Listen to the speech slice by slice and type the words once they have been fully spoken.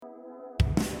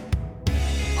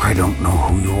I don't know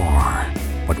who you are,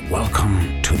 but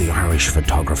welcome to the Irish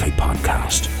Photography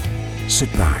Podcast.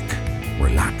 Sit back,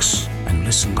 relax, and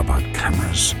listen about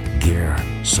cameras, gear,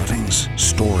 settings,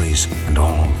 stories, and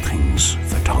all things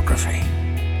photography.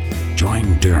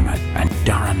 Join Dermot and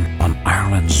Darren on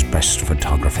Ireland's Best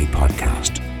Photography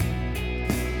Podcast.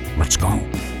 Let's go.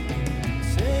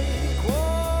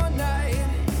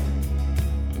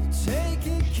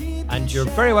 And you're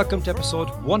very welcome to episode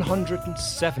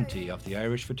 170 of the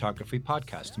Irish Photography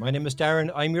Podcast. My name is Darren,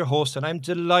 I'm your host, and I'm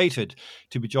delighted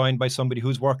to be joined by somebody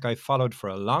whose work I've followed for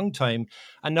a long time,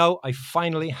 and now I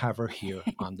finally have her here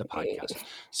on the podcast.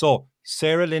 So,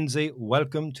 Sarah Lyndsay,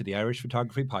 welcome to the Irish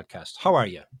Photography Podcast. How are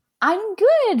you? I'm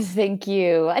good, thank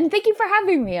you. And thank you for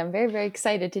having me. I'm very, very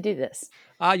excited to do this.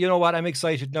 You know what? I'm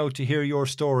excited now to hear your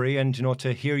story and,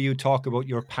 to hear you talk about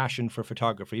your passion for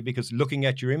photography, because looking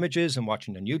at your images and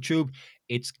watching on YouTube,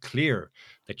 it's clear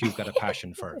that you've got a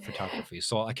passion for photography.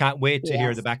 So I can't wait to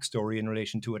hear the backstory in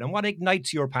relation to it and what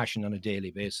ignites your passion on a daily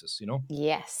basis,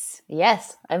 Yes.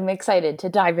 I'm excited to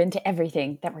dive into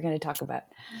everything that we're going to talk about.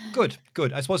 Good.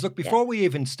 I suppose, look, before we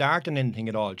even start on anything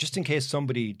at all, just in case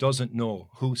somebody doesn't know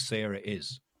who Sarah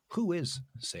is, who is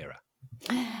Sarah?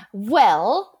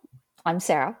 Well, I'm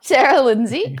Sarah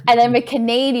Lyndsay, and I'm a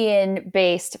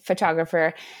Canadian-based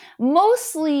photographer,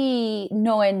 mostly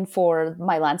known for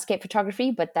my landscape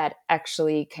photography, but that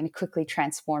actually kind of quickly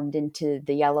transformed into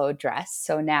the yellow dress.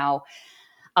 So now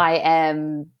I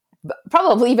am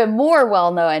probably even more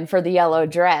well-known for the yellow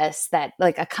dress that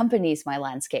accompanies my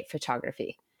landscape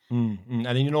photography. Mm-hmm.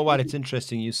 And you know what? It's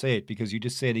interesting you say it, because you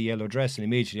just say the yellow dress and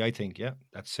immediately I think,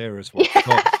 that's Sarah's work.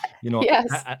 So, Yes.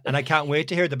 And I can't wait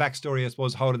to hear the backstory, I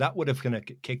suppose, how that would have kind of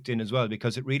kicked in as well,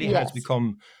 because it really has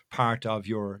become part of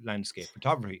your landscape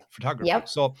photography. Yep.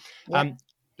 So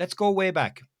let's go way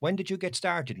back. When did you get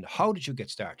started and how did you get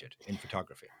started in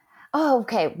photography? Oh,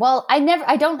 okay. Well, I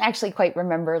don't actually quite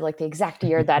remember the exact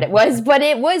year that it was, but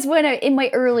it was in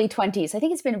my early 20s. I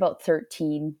think it's been about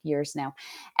 13 years now.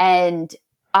 And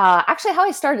actually how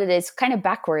I started is kind of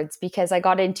backwards, because I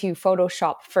got into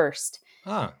Photoshop first.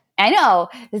 I know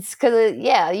it's because,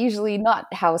 usually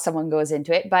not how someone goes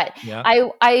into it, but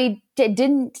I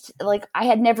didn't I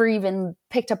had never even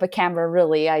picked up a camera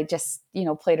really. I just,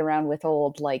 played around with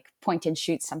old point and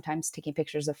shoot, sometimes taking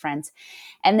pictures of friends.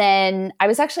 And then I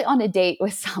was actually on a date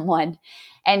with someone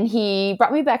and he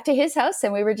brought me back to his house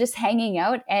and we were just hanging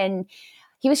out, and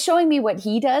he was showing me what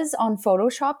he does on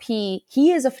Photoshop.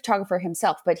 He is a photographer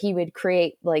himself, but he would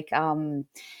create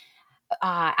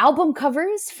album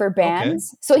covers for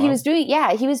bands. Okay. So he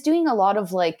was doing a lot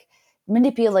of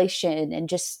manipulation and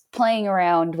just playing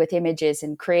around with images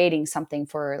and creating something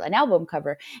for an album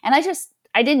cover. And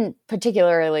I didn't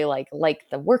particularly like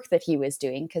the work that he was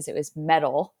doing, because it was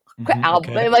metal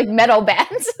metal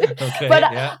bands. But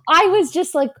I was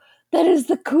just that is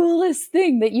the coolest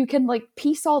thing, that you can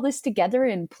piece all this together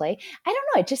and play. I don't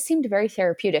know. It just seemed very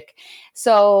therapeutic.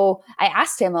 So I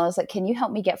asked him, I was like, can you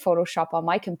help me get Photoshop on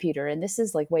my computer? And this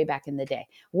is way back in the day.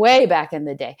 So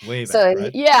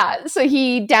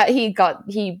he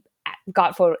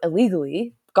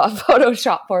illegally got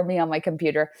Photoshop for me on my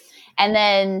computer. And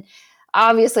then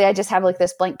obviously I just have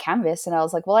this blank canvas, and I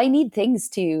was like, well, I need things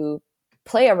to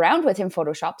play around with in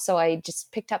Photoshop. So I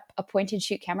just picked up a point and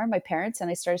shoot camera, my parents, and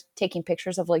I started taking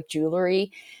pictures of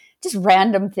jewelry, just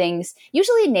random things,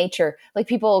 usually in nature.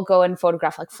 People go and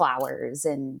photograph flowers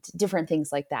and different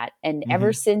things like that. And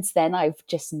ever since then, I've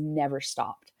just never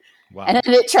stopped. Wow. And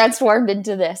then it transformed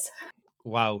into this.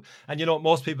 Wow. And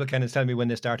most people kind of tell me when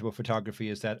they start about photography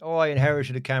is that, I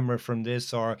inherited a camera from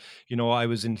this, or, I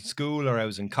was in school or I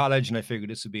was in college and I figured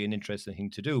this would be an interesting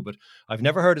thing to do. But I've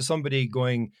never heard of somebody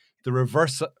going the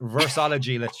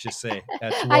reversology, let's just say,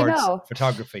 towards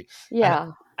photography. Yeah.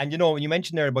 And when you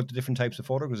mentioned there about the different types of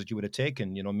photographs that you would have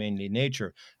taken, mainly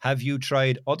nature, have you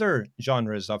tried other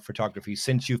genres of photography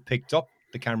since you've picked up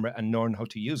the camera and known how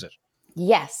to use it?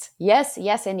 Yes,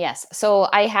 and yes. So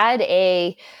I had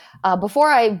before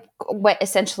I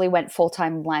essentially went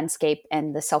full-time landscape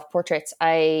and the self-portraits,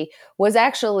 I was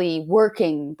actually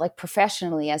working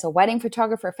professionally as a wedding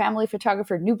photographer, family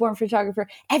photographer, newborn photographer,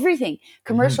 everything,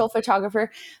 commercial photographer.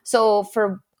 So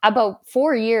for about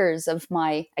 4 years of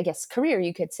my, career,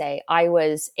 you could say, I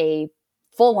was a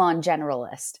full-on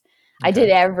generalist. Okay. I did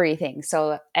everything.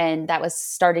 So, and that was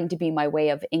starting to be my way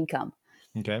of income.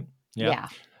 Okay. Yeah.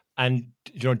 And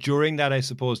during that, I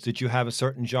suppose, did you have a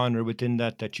certain genre within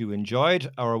that you enjoyed,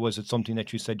 or was it something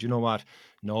that you said, you know what,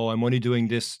 no, I'm only doing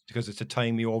this because it's a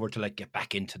time me over to get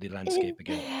back into the landscape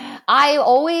again? I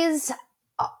always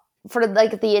for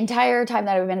like the entire time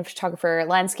that I've been a photographer,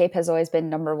 landscape has always been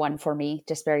number one for me,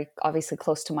 just very obviously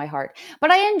close to my heart.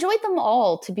 But I enjoyed them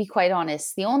all, to be quite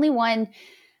honest. The only one,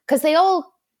 because they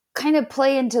all kind of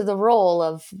play into the role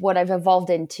of what I've evolved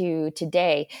into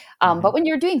today. But when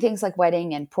you're doing things like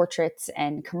wedding and portraits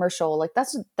and commercial, like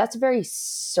that's very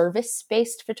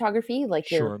service-based photography. Like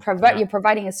Sure. Yeah. you're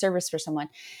providing a service for someone.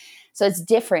 So it's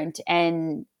different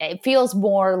and it feels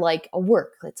more like a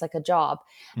work. It's like a job.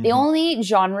 The only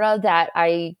genre that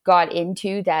I got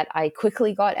into that I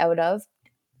quickly got out of,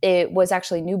 it was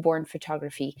actually newborn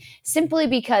photography, simply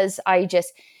because I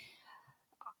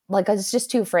was just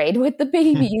too afraid with the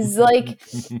babies,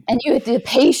 and the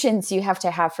patience you have to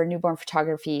have for newborn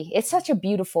photography. It's such a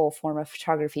beautiful form of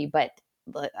photography, but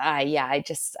I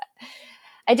just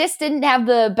didn't have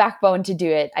the backbone to do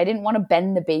it. I didn't want to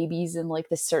bend the babies in like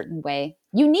this certain way.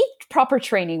 You need proper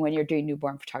training when you're doing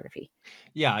newborn photography.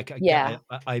 Yeah, Yeah.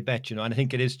 I bet, and I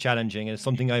think it is challenging. And it's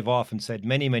something I've often said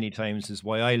many, many times is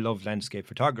why I love landscape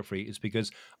photography is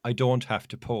because I don't have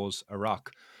to pose a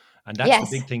rock. And that's the Yes.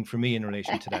 big thing for me in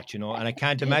relation to that, And I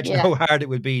can't imagine Yeah. how hard it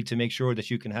would be to make sure that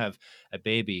you can have a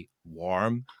baby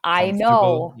warm, I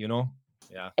comfortable, know.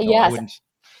 Yeah, no, I Yes. wouldn't.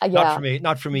 Yeah.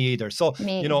 Not for me either. So,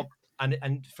 Me.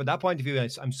 and for that point of view,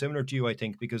 I'm similar to you, I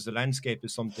think, because the landscape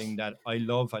is something that I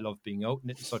love. I love being out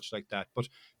in it and such like that. But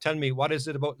tell me, what is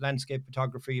it about landscape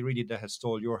photography really that has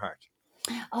stole your heart?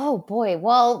 Oh boy.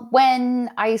 Well, when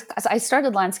I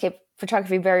started landscape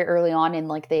photography very early on in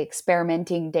like the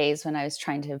experimenting days when I was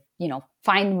trying to,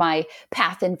 find my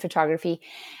path in photography.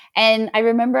 And I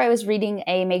remember I was reading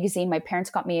a magazine. My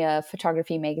parents got me a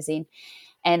photography magazine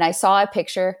and I saw a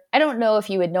picture. I don't know if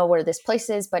you would know where this place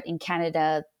is, but in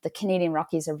Canada, the Canadian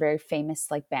Rockies are very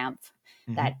famous, like Banff,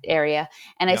 that area.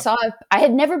 And Yeah. I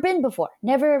had never been before.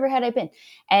 Never, ever had I been.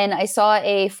 And I saw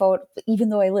a photo, even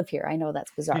though I live here. I know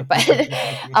that's bizarre,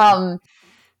 but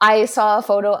I saw a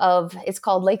photo of, it's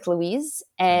called Lake Louise.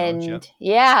 I know it,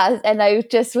 yeah. And yeah, and I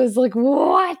just was like,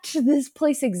 what? This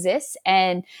place exists?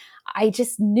 And I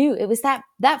just knew it was that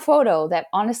photo that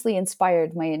honestly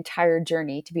inspired my entire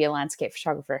journey to be a landscape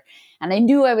photographer. And I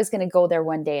knew I was going to go there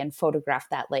one day and photograph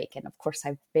that lake. And of course,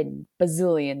 I've been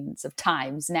bazillions of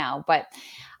times now, but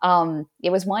it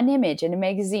was one image in a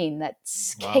magazine that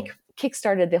Wow.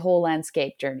 kickstarted the whole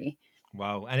landscape journey.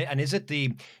 Wow. And is it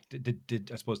the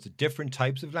I suppose the different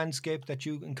types of landscape that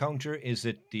you encounter? Is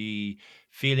it the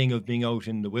feeling of being out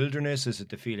in the wilderness? Is it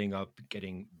the feeling of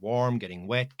getting warm, getting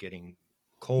wet, getting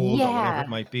cold, or whatever it Yeah.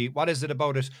 might be? What is it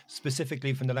about it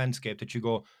specifically from the landscape that you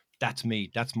go, that's me,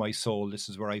 that's my soul, this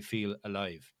is where I feel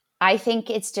alive? I think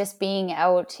it's just being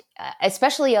out,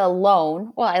 especially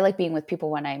alone. Well, I like being with people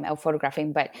when I'm out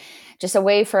photographing, but just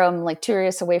away from like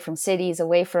tourists, away from cities,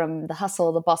 away from the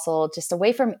hustle, the bustle, just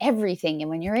away from everything.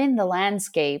 And when you're in the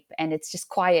landscape and it's just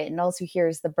quiet and all you hear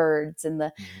is the birds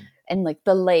and and like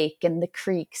the lake and the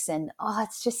creeks and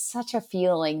it's just such a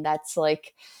feeling that's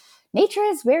like nature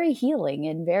is very healing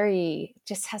and very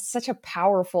just has such a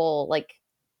powerful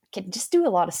can just do a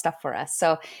lot of stuff for us.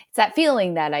 So it's that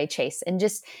feeling that I chase and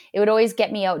just, it would always get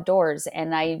me outdoors.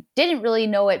 And I didn't really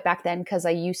know it back then because I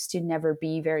used to never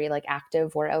be very like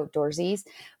active or outdoorsies.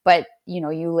 But,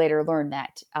 you later learn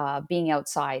that being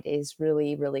outside is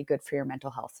really, really good for your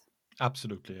mental health.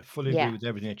 Absolutely. I fully agree Yeah. with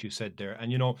everything that you said there. And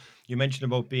you mentioned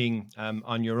about being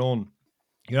on your own.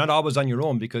 You're not always on your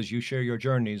own because you share your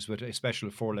journeys with a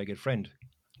special four-legged friend.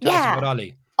 Tell us about Yeah.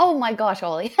 Ollie. Oh my gosh,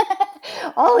 Ollie.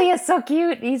 Ollie is so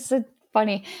cute. He's a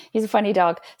funny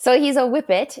dog. So he's a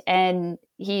Whippet and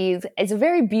it's a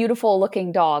very beautiful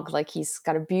looking dog. Like he's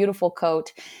got a beautiful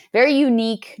coat, very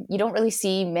unique. You don't really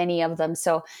see many of them.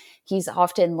 So he's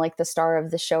often like the star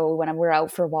of the show when we're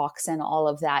out for walks and all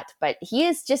of that. But he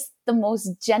is just the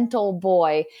most gentle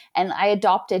boy. And I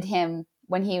adopted him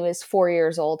when he was 4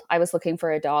 years old. I was looking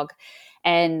for a dog.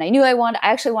 And I knew I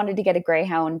actually wanted to get a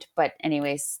greyhound, but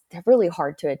anyways, they're really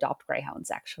hard to adopt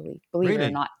greyhounds, actually, believe it or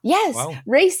Really? not. Yes, Wow.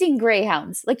 racing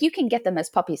greyhounds. Like you can get them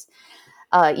as puppies.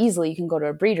 Easily, you can go to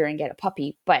a breeder and get a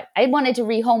puppy. But I wanted to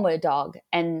rehome a dog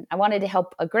and I wanted to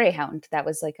help a greyhound that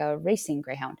was like a racing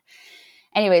greyhound.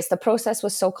 Anyways, the process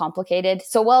was so complicated.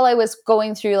 So while I was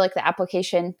going through like the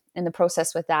application and the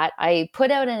process with that, I put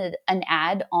out an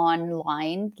ad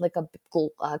online, like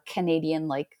a Canadian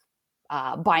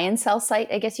buy and sell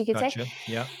site, I guess you could say. Gotcha.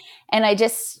 Yeah. And I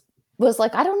just was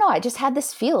like, I don't know. I just had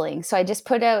this feeling. So I just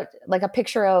put out like a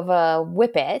picture of a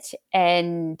Whippet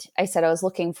and I said I was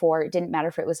looking for, it didn't matter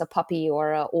if it was a puppy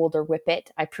or an older Whippet.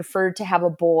 I preferred to have a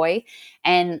boy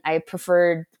and I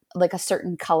preferred like a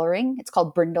certain coloring. It's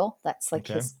called brindle. That's like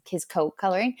Okay. his coat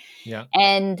coloring. Yeah.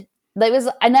 And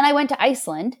and then I went to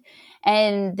Iceland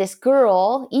And this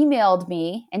girl emailed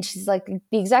me, and she's like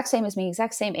the exact same as me,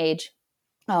 exact same age.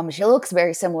 She looks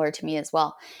very similar to me as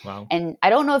well. Wow. And I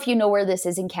don't know if you know where this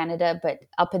is in Canada, but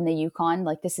up in the Yukon,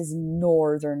 like this is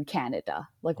northern Canada,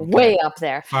 like way up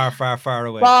there. Far, far, far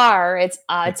away. Far.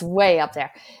 It's way up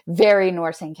there. Very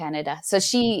north in Canada. So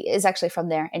she is actually from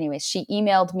there. Anyways, she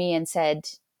emailed me and said,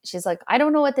 she's like, I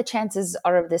don't know what the chances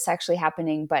are of this actually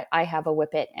happening, but I have a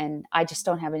Whippet and I just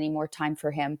don't have any more time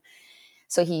for him.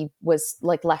 So he was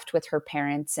like left with her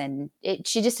parents, and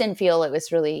she just didn't feel it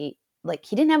was really like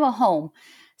he didn't have a home.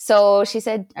 So she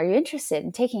said, are you interested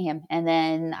in taking him? And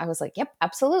then I was like, yep,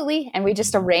 absolutely. And we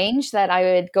just arranged that I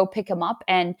would go pick him up.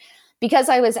 And because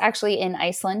I was actually in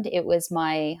Iceland, it was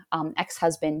my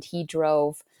ex-husband. He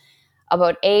drove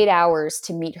about 8 hours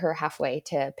to meet her halfway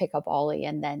to pick up Ollie,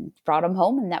 and then brought him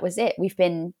home. And that was it. Me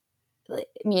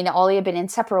and Ollie have been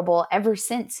inseparable ever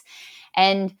since.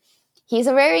 And he's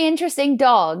a very interesting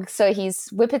dog. So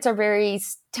Whippets are very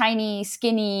tiny,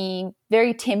 skinny,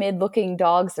 very timid looking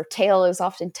dogs. Their tail is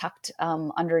often tucked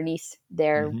underneath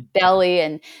their belly,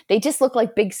 and they just look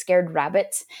like big scared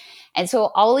rabbits. And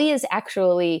so Ollie is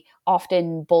actually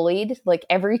often bullied. Like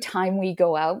every time we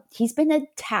go out, he's been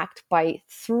attacked by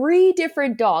 3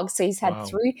 different dogs. So he's had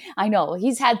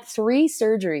he's had 3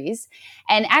 surgeries.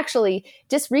 And actually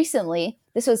just recently,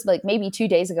 this was like maybe 2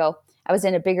 days ago, I was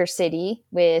in a bigger city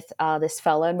with this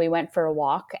fella, and we went for a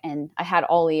walk, and I had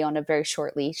Ollie on a very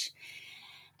short leash.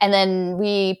 And then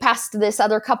we passed this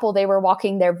other couple. They were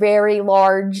walking their very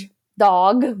large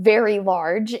dog, very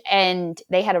large, and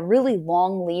they had a really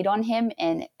long lead on him.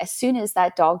 And as soon as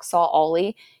that dog saw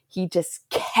Ollie, he just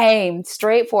came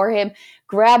straight for him,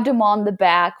 grabbed him on the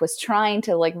back, was trying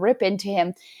to like rip into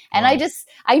him. And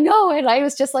I know, and I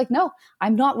was just like, no,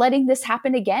 I'm not letting this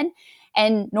happen again.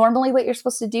 And normally what you're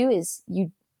supposed to do is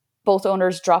both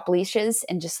owners drop leashes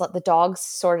and just let the dogs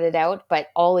sort it out. But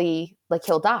Ollie, like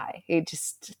he'll die.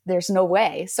 There's no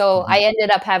way. So I ended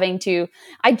up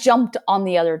I jumped on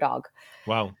the other dog.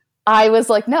 Wow. I was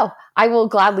like, no, I will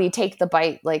gladly take the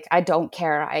bite. Like, I don't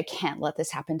care. I can't let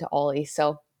this happen to Ollie.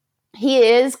 So he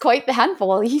is quite the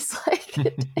handful. He's like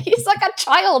a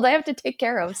child I have to take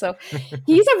care of. So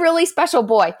he's a really special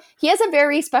boy. He has a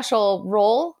very special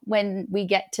role when we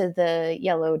get to the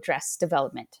yellow dress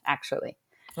development, actually.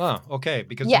 Oh, okay.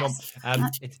 Because yes.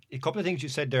 It's a couple of things you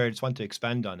said there I just want to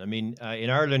expand on. I mean, in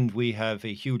Ireland, we have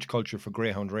a huge culture for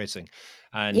greyhound racing.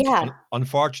 And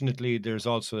unfortunately, there's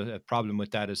also a problem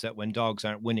with that, is that when dogs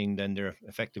aren't winning, then they're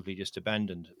effectively just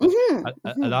abandoned. But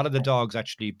a lot of the dogs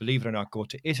actually, believe it or not, go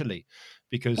to Italy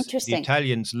because the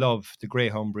Italians love the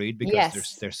greyhound breed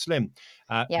because they're slim.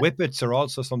 Whippets are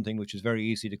also something which is very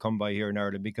easy to come by here in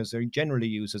Ireland because they're generally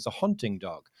used as a hunting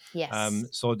dog. Yes.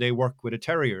 So they work with a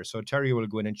terrier. So a terrier will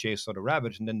go in and chase out a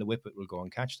rabbit, and then the Whippet will go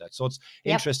and catch that. So it's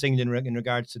interesting in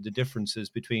regards to the differences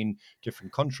between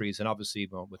different countries and obviously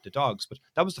with the dogs. But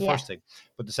that was the first thing.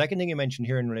 But the second thing you mentioned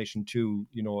here in relation to,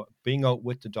 being out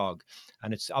with the dog,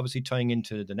 and it's obviously tying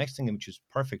into the next thing, which is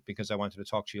perfect because I wanted to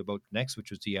talk to you about next,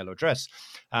 which was the yellow dress.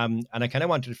 And I kind of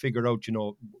wanted to figure out,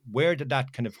 where did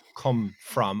that kind of come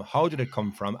from? How did it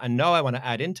come from? And now I want to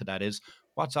add into that is,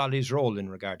 what's Ollie's role in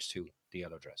regards to the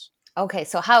yellow dress? Okay,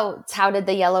 so how did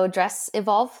the yellow dress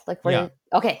evolve? Well,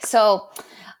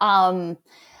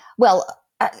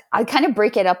 I kind of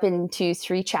break it up into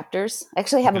 3 chapters. I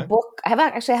actually have a book. I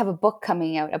have a book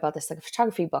coming out about this, like a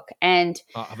photography book. And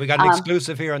have we got an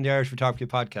exclusive here on the Irish Photography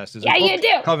Podcast? You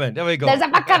do. Coming. There we go. There's a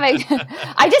book coming.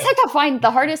 I just have to find the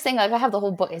hardest thing. Like I have the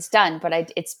whole book. It's done,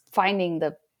 but it's finding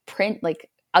the print, like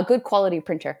a good quality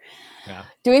printer. Yeah.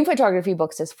 Doing photography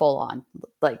books is full on.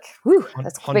 Like,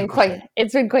 that's 100%.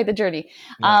 It's been quite the journey.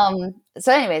 Yeah.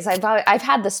 So anyways, I've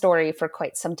had the story for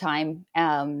quite some time.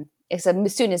 As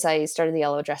soon as I started the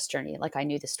yellow dress journey, like I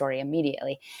knew the story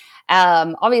immediately.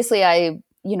 Obviously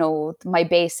my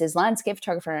base is landscape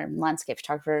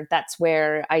photographer. That's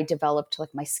where I developed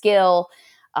like my skill.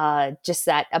 Just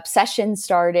that obsession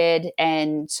started.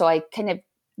 And so I kind of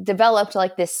developed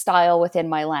like this style within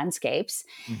my landscapes.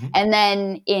 And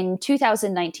then in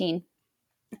 2019,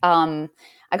 I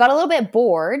got a little bit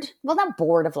bored. Well, not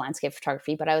bored of landscape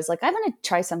photography, but I was like, I want to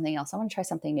try something else. I want to try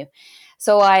something new.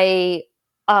 So I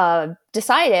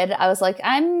decided, I was like,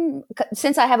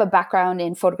 since I have a background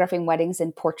in photographing weddings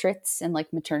and portraits and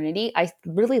like maternity, I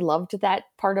really loved that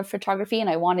part of photography and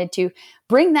I wanted to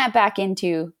bring that back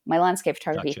into my landscape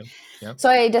photography. Gotcha. Yep. So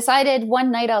I decided one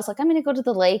night, I was like, I'm going to go to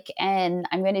the lake and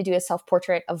I'm going to do a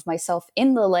self-portrait of myself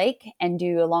in the lake and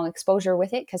do a long exposure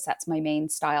with it because that's my main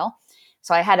style.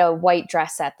 So I had a white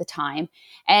dress at the time.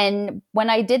 And when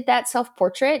I did that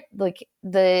self-portrait, like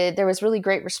there was really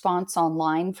great response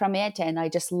online from it. And I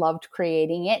just loved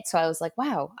creating it. So I was like,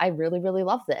 wow, I really, really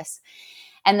love this.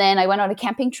 And then I went on a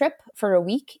camping trip for a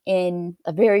week in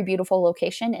a very beautiful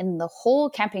location. And the whole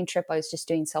camping trip, I was just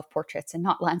doing self-portraits and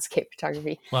not landscape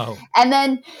photography. Wow. And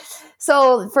then,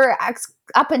 so for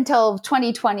up until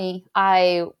 2020,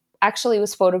 I actually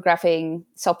was photographing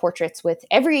self-portraits with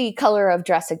every color of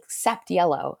dress except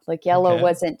yellow. Like yellow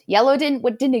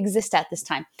didn't exist at this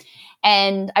time.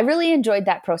 And I really enjoyed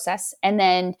that process. And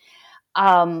then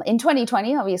in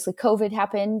 2020, obviously COVID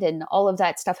happened and all of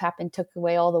that stuff happened, took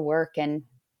away all the work. And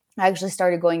I actually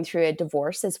started going through a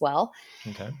divorce as well.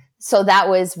 Okay. So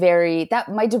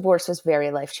my divorce was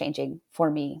very life-changing for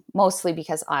me, mostly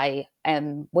because I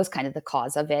was kind of the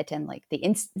cause of it and like the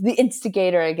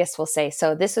instigator, I guess we'll say.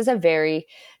 So this was a very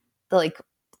like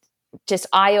just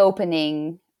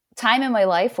eye-opening time in my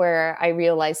life where I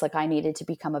realized like I needed to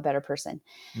become a better person.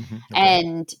 Mm-hmm.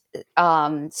 Okay.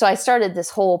 And so I started this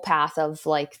whole path of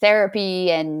like therapy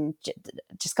and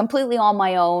just completely on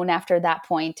my own. After that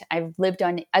point, I lived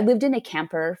in a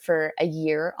camper for a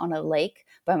year on a lake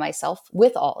by myself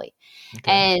with Ollie.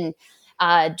 Okay.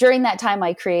 And during that time,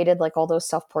 I created like all those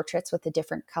self-portraits with the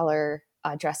different color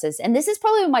dresses. And this is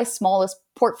probably my smallest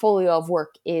portfolio of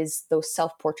work is those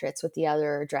self-portraits with the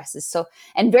other dresses. So,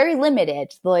 and very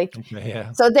limited, like,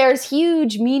 yeah. So there's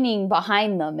huge meaning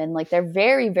behind them and like, they're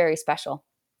very, very special.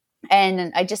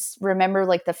 And I just remember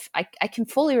like I can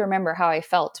fully remember how I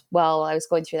felt while I was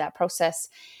going through that process.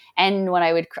 And when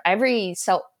I would,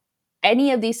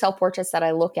 any of these self-portraits that I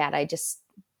look at, I've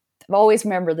always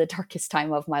remember the darkest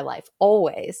time of my life,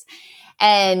 always.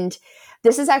 And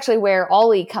this is actually where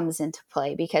Ollie comes into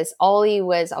play because Ollie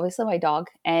was obviously my dog.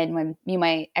 And when me and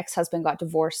my ex-husband got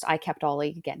divorced, I kept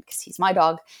Ollie again because he's my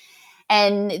dog.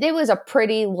 And it was a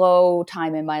pretty low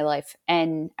time in my life.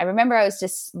 And I remember I was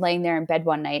just laying there in bed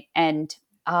one night and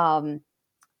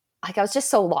like I was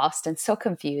just so lost and so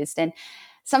confused. And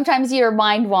sometimes your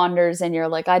mind wanders and you're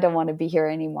like, I don't want to be here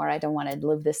anymore. I don't want to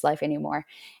live this life anymore.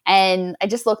 And I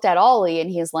just looked at Ollie and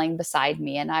he was laying beside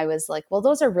me. And I was like, well,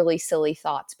 those are really silly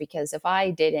thoughts because if I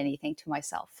did anything to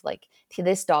myself, like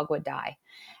this dog would die.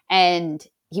 And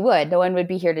he would. No one would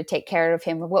be here to take care of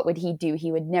him. What would he do?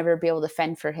 He would never be able to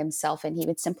fend for himself and he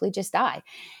would simply just die.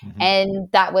 Mm-hmm.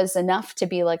 And that was enough to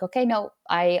be like, okay, no,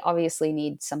 I obviously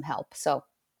need some help. So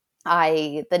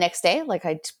the next day, like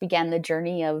I began the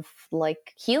journey of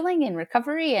like healing and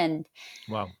recovery. And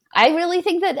wow, I really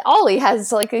think that Ollie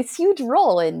has like a huge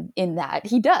role in that.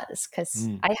 He does. Cause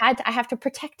I have to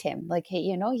protect him. Like,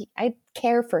 hey, I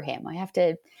care for him. I have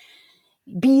to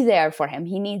be there for him.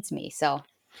 He needs me. So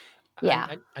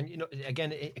yeah. And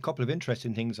again, a couple of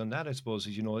interesting things on that, I suppose,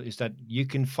 is that you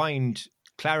can find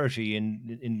clarity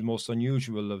in the most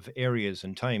unusual of areas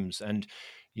and times. And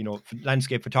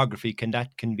landscape photography can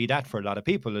be that for a lot of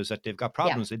people, is that they've got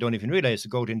problems they don't even realize. To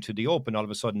go out into the open, all of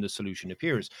a sudden the solution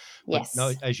appears. But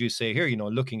now, as you say here,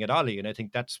 looking at Ollie, and I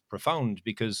think that's profound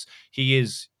because he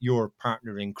is your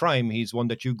partner in crime. He's one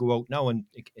that you go out now and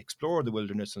explore the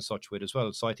wilderness and such with as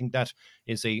well. So I think that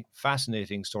is a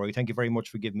fascinating story. Thank you very much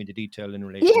for giving me the detail in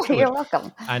relation to it. You're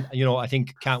welcome. And I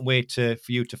think can't wait for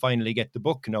you to finally get the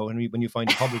book and when you find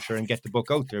a publisher and get the book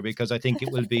out there, because I think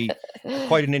it will be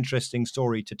quite an interesting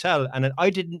story to tell. And I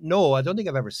don't think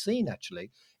I've ever seen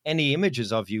actually any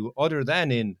images of you other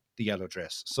than in the yellow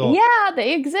dress. So yeah,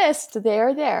 they exist. They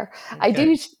are there.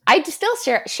 Okay. I still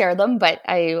share them, but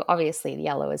obviously the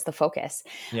yellow is the focus.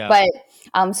 Yeah.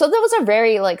 But so those are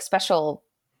very like special.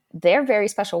 They're very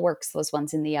special works, those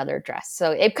ones in the other dress. So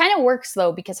it kind of works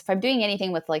though, because if I'm doing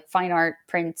anything with like fine art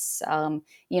prints,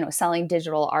 selling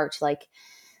digital art, like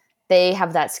they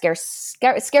have that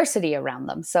scarcity around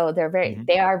them. So they are very,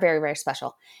 very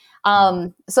special.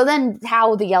 So then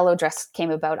how the yellow dress came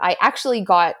about, I actually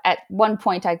at one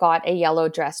point I got a yellow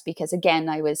dress because again,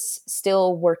 I was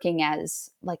still working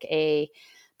as like a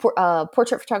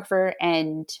portrait photographer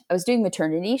and I was doing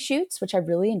maternity shoots, which I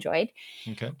really enjoyed.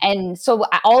 Okay. And so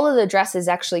all of the dresses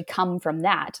actually come from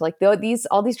that. Like all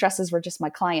these dresses were just my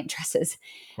client dresses.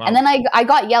 Wow. And then I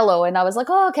got yellow and I was like,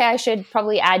 oh, okay, I should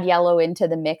probably add yellow into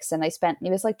the mix. And it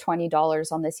was like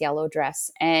 $20 on this yellow dress.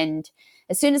 And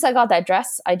as soon as I got that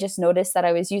dress, I just noticed that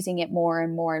I was using it more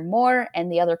and more and more.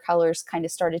 And the other colors kind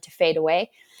of started to fade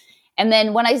away. And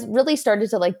then when I really started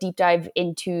to like deep dive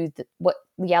into what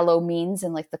yellow means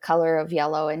and like the color of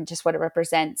yellow and just what it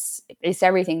represents, it's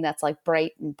everything that's like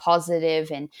bright and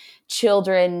positive, and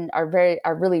children are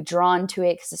really drawn to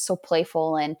it because it's so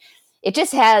playful, and it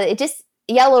just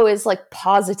yellow is like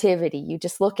positivity. You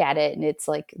just look at it and it's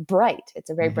like bright. It's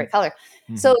a very Mm-hmm. bright color.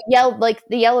 Mm-hmm. So yellow, like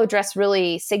the yellow dress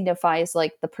really signifies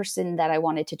like the person that I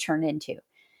wanted to turn into,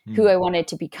 who I wanted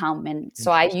to become. And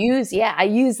so I use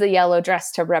the yellow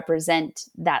dress to represent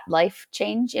that life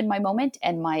change in my moment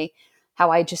and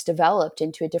how I just developed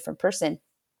into a different person.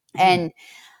 And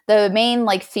the main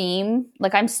like theme,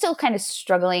 like I'm still kind of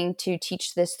struggling to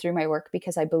teach this through my work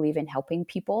because I believe in helping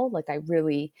people. Like I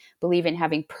really believe in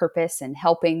having purpose and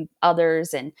helping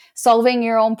others and solving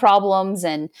your own problems.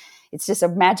 And it's just a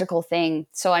magical thing.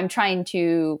 So I'm trying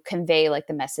to convey like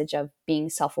the message of being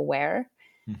self-aware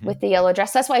with the yellow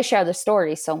dress. That's why I share the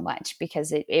story so much,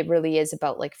 because it really is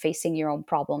about like facing your own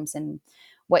problems and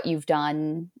what you've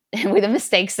done with the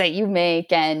mistakes that you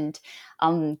make, and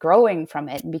growing from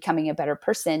it and becoming a better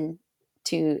person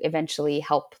to eventually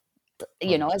help,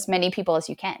 as many people as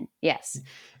you can. Yes.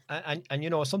 And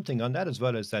something on that as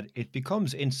well is that it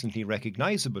becomes instantly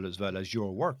recognizable as well as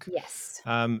your work. Yes.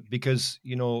 Because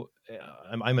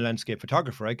I'm a landscape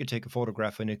photographer. I could take a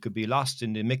photograph and it could be lost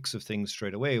in the mix of things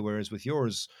straight away. Whereas with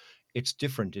yours, it's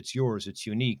different. It's yours. It's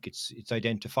unique. It's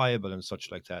identifiable and such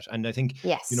like that. And I think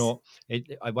Yes.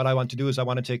 what I want to do is I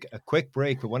want to take a quick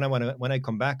break. But when I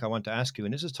come back, I want to ask you,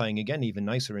 and this is tying again even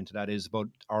nicer into that, is about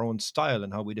our own style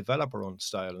and how we develop our own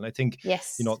style. And I think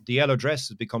Yes. the yellow dress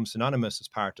has become synonymous as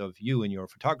part of you and your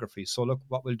photography. So look,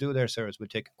 what we'll do there, Sarah, is we'll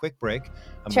take a quick break and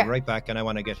we'll be Sure. right back. And I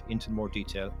want to get into more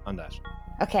detail on that.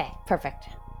 Okay, perfect.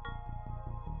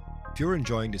 If you're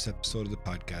enjoying this episode of the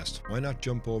podcast, why not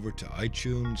jump over to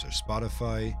iTunes or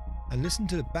Spotify and listen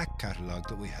to the back catalogue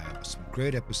that we have, some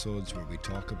great episodes where we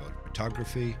talk about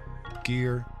photography,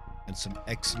 gear, and some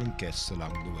excellent guests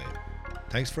along the way.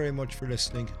 Thanks very much for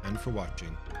listening and for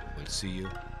watching. We'll see you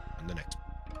on the next one.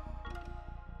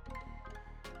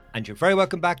 And you're very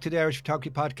welcome back to the Irish Photography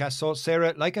Podcast. So,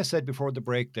 Sarah, like I said before the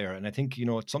break there, and I think,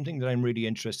 it's something that I'm really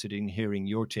interested in hearing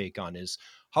your take on, is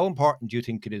how important do you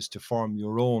think it is to form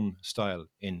your own style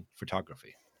in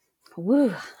photography? Woo.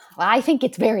 Well, I think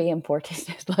it's very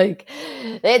important. Like,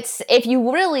 it's, if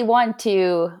you really want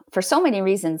to, for so many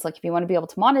reasons, like if you want to be able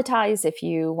to monetize, if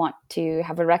you want to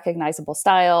have a recognizable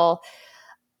style,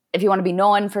 if you want to be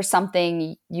known for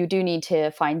something, you do need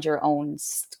to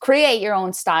create your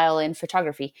own style in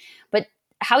photography. But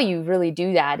how you really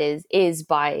do that is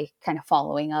by kind of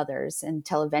following others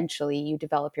until eventually you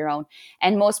develop your own.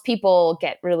 And most people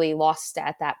get really lost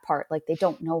at that part. Like they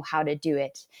don't know how to do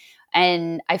it.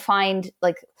 And I find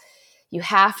like you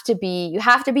have to be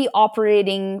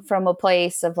operating from a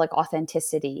place of like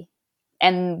authenticity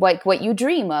and like what you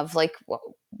dream of. Like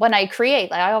when I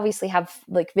create, I obviously have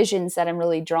like visions that I'm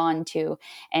really drawn to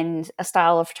and a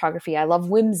style of photography. I love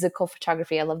whimsical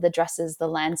photography. I love the dresses, the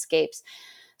landscapes.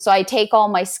 So I take all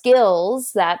my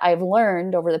skills that I've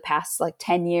learned over the past like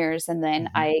 10 years and then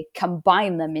I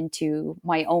combine them into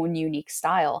my own unique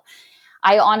style.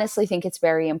 I honestly think it's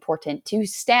very important to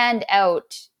stand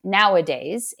out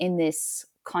nowadays in this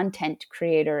content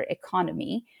creator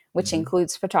economy, which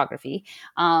includes photography,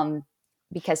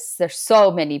 because there's so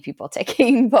many people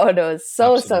taking photos,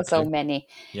 so many.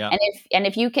 Yeah. And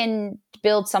if you can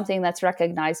build something that's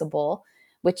recognizable,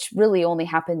 which really only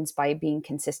happens by being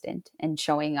consistent and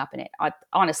showing up in it.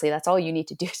 Honestly, that's all you need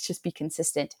to do is just be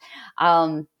consistent.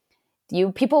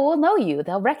 People will know you,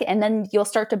 and then you'll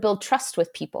start to build trust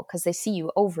with people because they see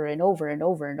you over and over and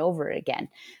over and over again.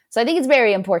 So I think it's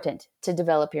very important to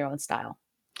develop your own style.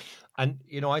 And,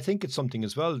 I think it's something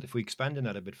as well, if we expand on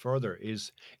that a bit further,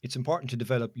 is it's important to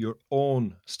develop your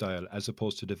own style as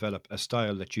opposed to develop a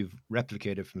style that you've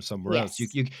replicated from somewhere else.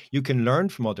 You can learn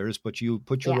from others, but you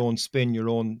put your own spin, your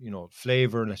own,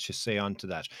 flavor, let's just say, onto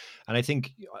that. And I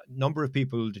think a number of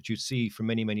people that you see for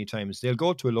many, many times, they'll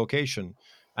go to a location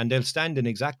and they'll stand in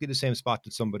exactly the same spot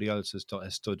that somebody else has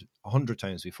stood 100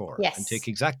 times before and take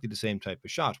exactly the same type of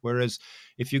shot. Whereas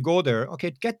if you go there,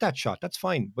 okay, get that shot, that's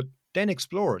fine. But then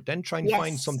explore, then try and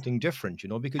find something different,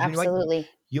 because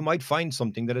you might find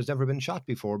something that has never been shot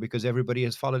before because everybody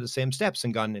has followed the same steps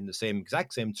and gone in the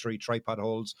exact same 3 tripod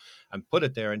holes and put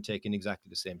it there and taken exactly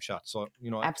the same shot. So,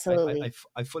 absolutely.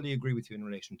 I fully agree with you in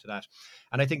relation to that.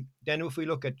 And I think then if we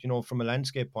look at, from a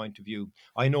landscape point of view,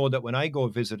 I know that when I go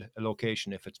visit a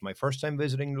location, if it's my first time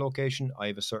visiting the location, I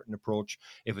have a certain approach.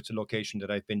 If it's a location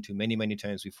that I've been to many, many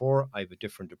times before, I have a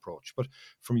different approach. But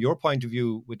from your point of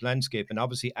view with landscape and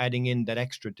obviously adding in that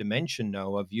extra dimension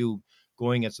now of you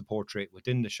going as a portrait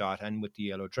within the shot and with the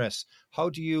yellow dress, how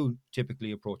do you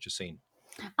typically approach a scene?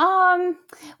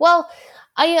 Well,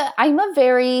 I'm a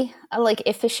very like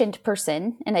efficient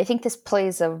person, and I think this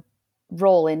plays a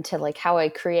role into like how I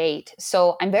create.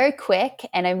 So I'm very quick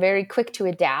and I'm very quick to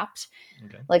adapt.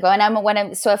 Okay. Like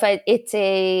so if it's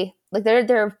like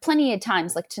there are plenty of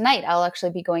times like tonight I'll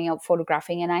actually be going out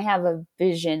photographing and I have a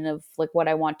vision of like what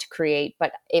I want to create,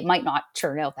 but it might not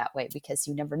turn out that way because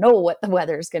you never know what the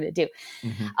weather is going to do.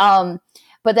 Mm-hmm.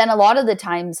 But then a lot of the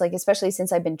times, like especially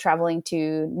since I've been traveling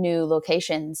to new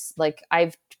locations, like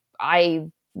I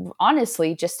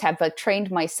honestly just have like trained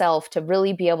myself to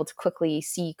really be able to quickly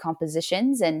see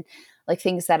compositions and like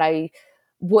things that I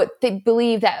would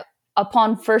believe that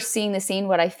upon first seeing the scene,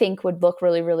 what I think would look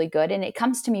really, really good. And it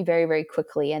comes to me very, very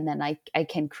quickly. And then I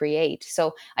can create.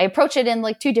 So I approach it in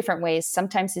like two different ways.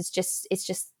 Sometimes it's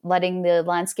just letting the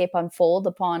landscape unfold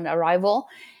upon arrival.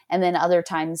 And then other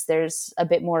times there's a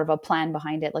bit more of a plan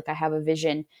behind it. Like I have a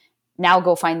vision. Now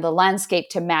go find the landscape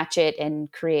to match it and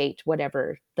create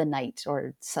whatever the night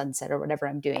or sunset or whatever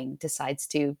I'm doing decides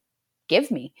to give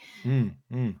me.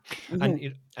 Mm-hmm. Mm-hmm.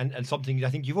 And something I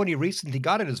think you've only recently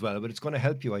got it as well, but it's going to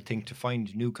help you, I think, to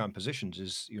find new compositions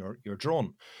is your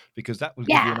drone, because that will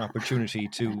give you Yeah. an opportunity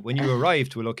to, when you arrive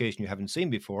to a location you haven't seen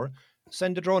before,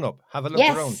 send the drone up, have a look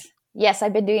around. Yes,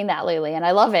 I've been doing that lately and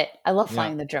I love it. I love Yeah.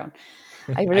 flying the drone.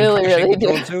 I And really, crashing really the do.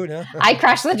 drone too, yeah. I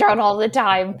crash the drone all the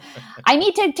time. I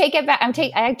need to take it back.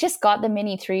 I just got the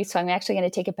Mini 3, so I'm actually going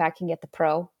to take it back and get the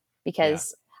Pro Yeah.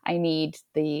 because I need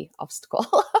the obstacle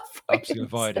Obstacle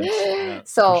avoidance. Yeah, for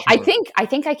So I sure.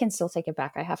 think I can still take it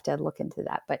back. I have to look into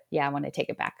that, but yeah, I want to take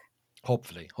it back.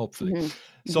 Hopefully. Mm-hmm.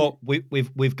 So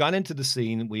we've gone into the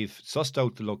scene, we've sussed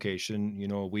out the location,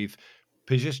 we've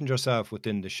positioned yourself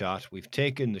within the shot, we've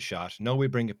taken the shot. Now we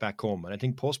bring it back home, and I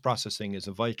think post processing is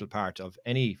a vital part of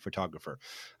any photographer.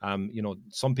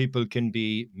 Some people can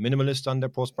be minimalist on their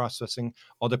post processing,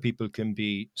 other people can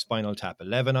be Spinal Tap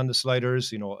 11 on the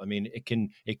sliders. It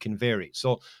can vary.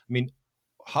 So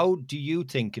how do you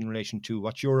think in relation to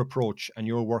what's your approach and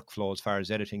your workflow as far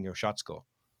as editing your shots go?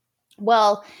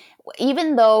 Well,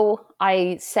 even though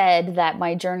I said that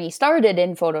my journey started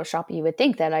in Photoshop, you would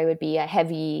think that I would be a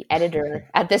heavy editor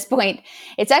at this point.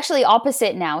 It's actually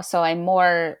opposite now. So I'm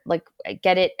more like I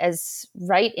get it as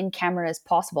right in camera as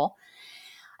possible.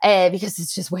 Because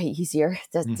it's just way easier.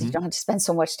 You don't have to spend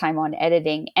so much time on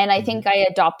editing. And I think I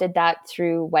adopted that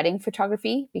through wedding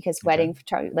photography because wedding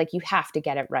photography, like you have to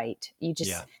get it right.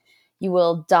 Yeah. You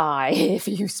will die if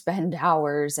you spend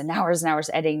hours and hours and hours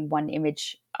editing one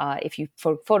image if you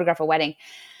photograph a wedding.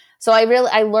 So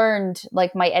I learned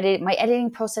like my editing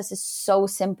process is so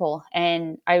simple,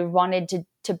 and I wanted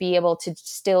to be able to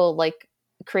still like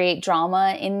create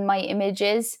drama in my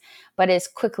images, but as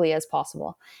quickly as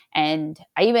possible. And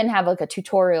I even have like a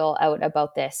tutorial out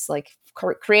about this, like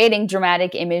creating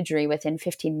dramatic imagery within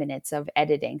 15 minutes of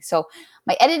editing. So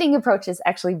my editing approach is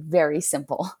actually very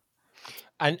simple.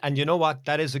 And you know what?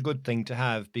 That is a good thing to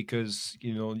have because,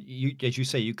 you, as you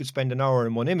say, you could spend an hour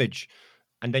in one image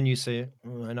and then you say,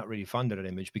 "Oh, I'm not really fond of that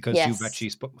image," because you've Yes. actually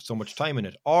put so much time in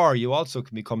it. Or you also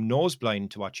can become nose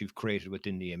blind to what you've created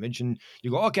within the image and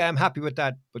you go, okay, I'm happy with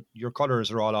that. But your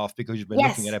colors are all off because you've been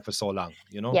looking at Yes. it for so long,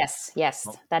 Yes.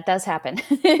 Oh, That does happen.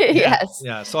 yeah. Yes.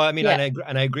 Yeah. So, Yeah.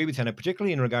 and I agree with you. And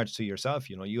particularly in regards to yourself,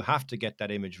 you have to get that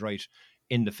image right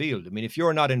in the field. If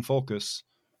you're not in focus,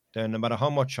 then no matter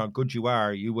how good you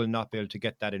are, you will not be able to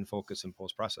get that in focus in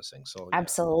post processing. So yeah,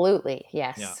 Absolutely.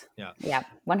 yeah, Yes. yeah. Yeah.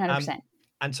 Um, 100%.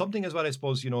 and something as well, I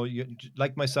suppose, you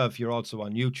like myself, you're also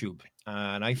on YouTube,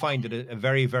 and I find it a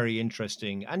very, very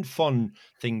interesting and fun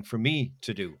thing for me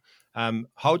to do.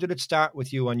 How did it start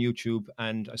with you on YouTube?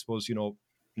 And I suppose,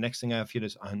 next thing I have for you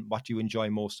is, and what do you enjoy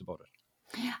most about it?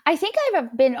 I think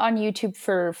I've been on YouTube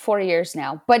for 4 years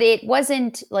now, but it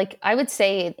wasn't like I would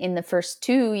say in the first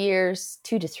 2 years,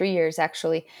 2 to 3 years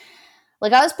actually.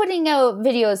 Like I was putting out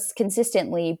videos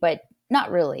consistently, but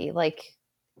not really. Like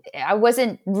I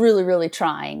wasn't really, really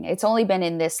trying. It's only been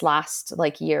in this last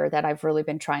like year that I've really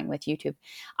been trying with YouTube.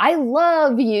 I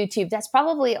love YouTube. That's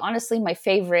probably honestly my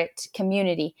favorite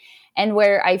community and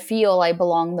where I feel I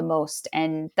belong the most.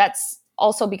 And that's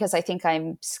also because I think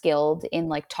I'm skilled in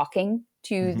like talking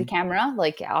to the Mm-hmm. camera.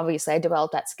 Like obviously I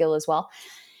developed that skill as well.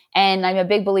 And I'm a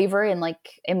big believer in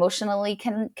like emotionally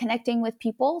connecting with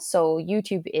people. So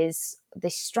YouTube is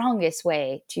the strongest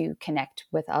way to connect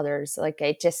with others.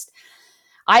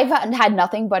 I've had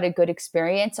nothing but a good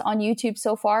experience on YouTube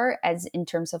so far, as in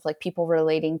terms of like people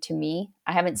relating to me.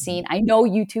 I know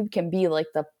YouTube can be like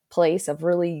the place of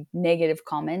really negative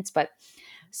comments, but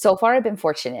so far I've been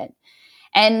fortunate.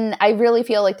 And I really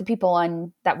feel like the people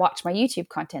that watch my YouTube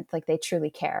content, like they truly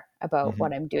care about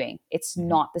what I'm doing. It's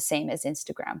not the same as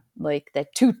Instagram. Like they're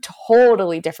two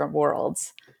totally different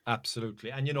worlds.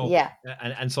 Absolutely. And Yeah.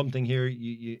 and something here,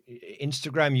 you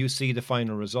Instagram, you see the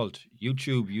final result.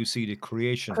 YouTube, you see the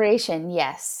creation.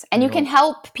 Yes. And you can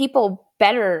help people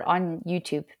better on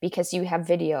YouTube because you have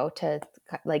video to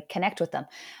like connect with them.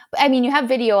 I mean, you have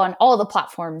video on all the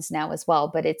platforms now as well,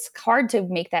 but it's hard to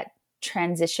make that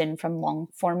transition from long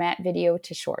format video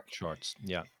to Shorts.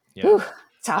 Yeah. Whew,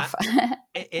 tough.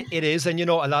 It is. And, a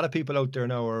lot of people out there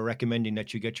now are recommending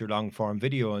that you get your long form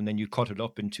video and then you cut it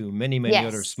up into many, many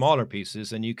other smaller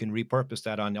pieces, and you can repurpose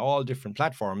that on all different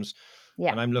platforms.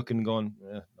 Yeah. And I'm looking going,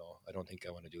 no, I don't think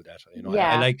I want to do that.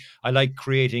 Yeah. I like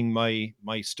creating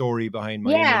my story behind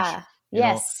my image.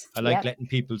 Yes. I like letting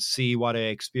people see what I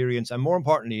experience. And more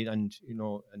importantly, and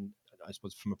I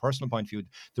suppose from a personal point of view,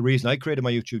 the reason I created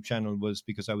my YouTube channel was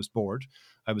because I was bored.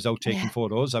 I was out taking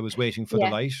photos. I was waiting for the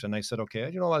light. And I said,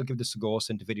 okay, I'll give this a go.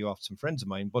 Send a video off to some friends of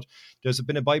mine. But there's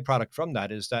been a byproduct from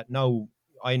that, is that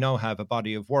I now have a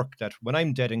body of work that when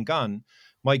I'm dead and gone,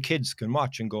 my kids can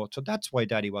watch and go, so that's why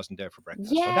Daddy wasn't there for breakfast.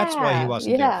 So that's why he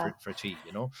wasn't there for tea,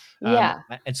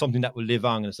 and something that will live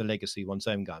on as a legacy once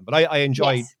I'm gone. But I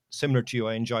enjoy, similar to you,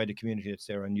 I enjoy the community that's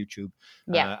there on YouTube.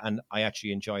 And I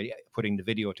actually enjoy putting the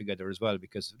video together as well,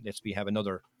 because we have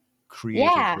another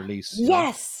creative release.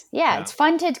 Yes. It's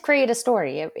fun to create a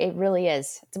story. It really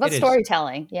is. It's about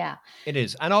storytelling. Yeah. It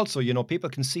is. And also, people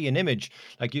can see an image.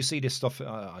 Like you see this stuff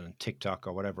on TikTok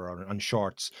or whatever, or on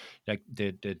shorts, like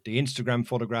the Instagram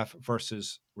photograph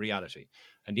versus reality.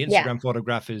 And the Instagram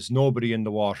photograph is nobody in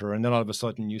the water. And then all of a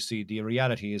sudden you see the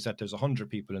reality is that there's 100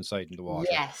 people inside in the water.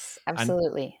 Yes,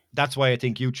 absolutely. And that's why I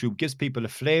think YouTube gives people a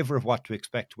flavor of what to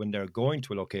expect when they're going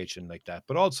to a location like that.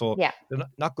 But also, they're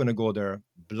not going to go there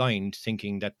blind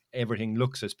thinking that everything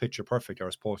looks as picture perfect or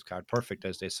as postcard perfect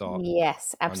as they saw.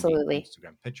 Yes, absolutely. On the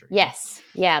Instagram picture. Yes.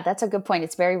 Yeah, that's a good point.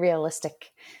 It's very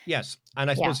realistic. Yes.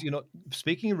 And I suppose,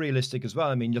 speaking of realistic as well,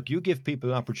 I mean, look, you give people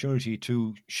an opportunity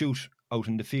to shoot out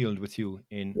in the field with you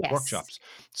in workshops.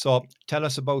 So tell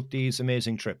us about these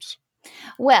amazing trips.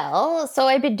 Well, so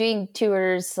I've been doing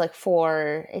tours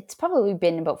it's probably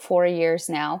been about 4 years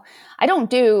now. I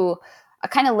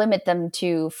kind of limit them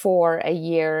to 4 a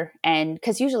year, and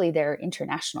because usually they're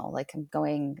international. Like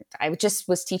I just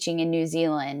was teaching in New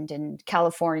Zealand and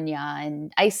California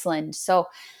and Iceland. So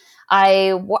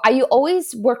I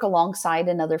always work alongside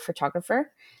another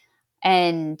photographer.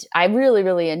 And I really,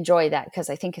 really enjoy that because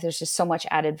I think there's just so much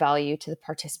added value to the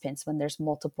participants when there's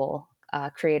multiple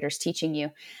creators teaching you.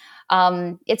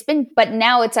 But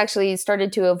now it's actually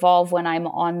started to evolve when I'm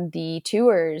on the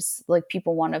tours. Like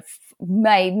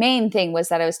my main thing was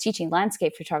that I was teaching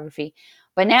landscape photography,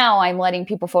 but now I'm letting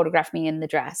people photograph me in the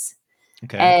dress.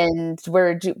 Okay. And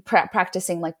we're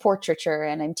practicing like portraiture,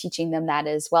 and I'm teaching them that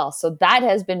as well. So that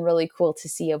has been really cool to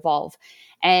see evolve.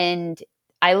 And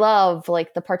I love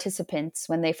like the participants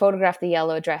when they photograph the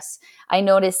yellow dress. I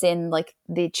notice in like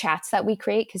the chats that we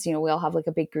create, because we all have like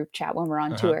a big group chat when we're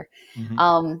on tour.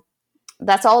 Mm-hmm.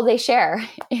 That's all they share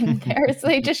in there. So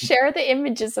they just share the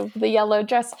images of the yellow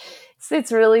dress. So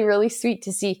it's really, really sweet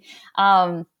to see.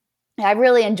 I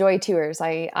really enjoy tours.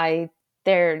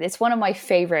 It's one of my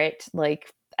favorite,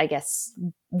 like, I guess,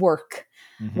 work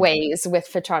ways with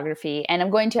photography. And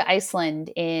I'm going to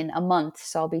Iceland in a month.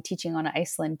 So I'll be teaching on an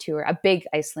Iceland tour, a big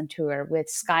Iceland tour with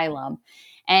Skylum.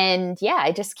 And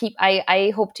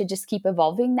I hope to just keep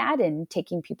evolving that and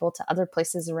taking people to other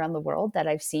places around the world that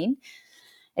I've seen.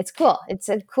 It's cool. It's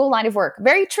a cool line of work.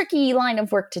 Very tricky line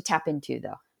of work to tap into,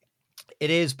 though. It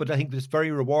is, but I think it's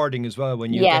very rewarding as well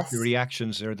when you get the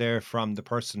reactions that are there from the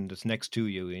person that's next to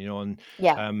you,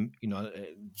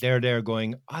 they're there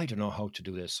going, I don't know how to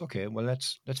do this. Okay, well,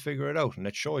 let's figure it out and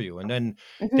let's show you. And then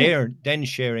they're then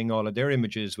sharing all of their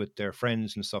images with their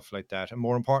friends and stuff like that. And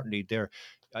more importantly,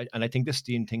 and I think this is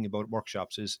the thing about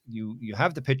workshops is you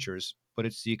have the pictures, but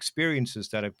it's the experiences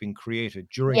that have been created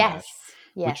during that.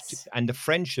 And the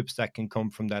friendships that can come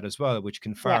from that as well, which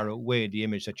can far outweigh the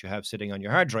image that you have sitting on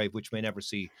your hard drive, which may never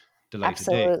see the light of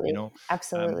day.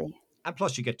 Absolutely. And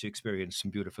plus you get to experience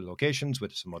some beautiful locations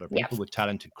with some other people, with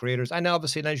talented creators. And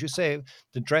obviously, as you say,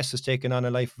 the dress has taken on a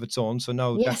life of its own. So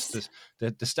now that's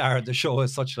the star of the show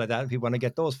is such like that. If you want to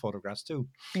get those photographs too.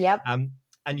 Yep.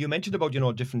 And you mentioned about,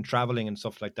 different traveling and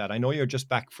stuff like that. I know you're just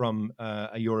back from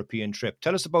a European trip.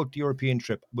 Tell us about the European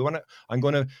trip. I'm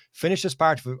going to finish this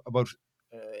part about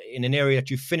in an area that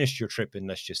you finished your trip in,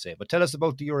 let's just say. But tell us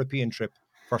about the European trip,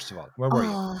 first of all. Where were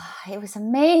you? It was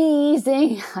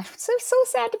amazing. I'm so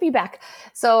sad to be back.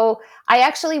 So I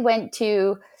actually went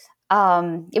to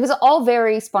it was all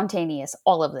very spontaneous,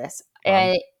 all of this.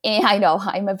 Wow. And I know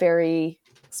I'm a very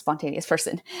spontaneous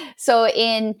person. So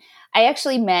I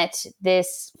actually met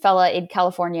this fella in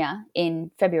California in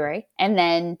February. And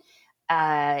then,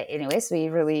 anyways, we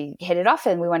really hit it off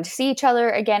and we wanted to see each other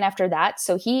again after that.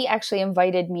 So he actually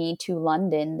invited me to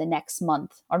London the next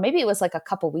month, or maybe it was like a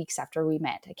couple weeks after we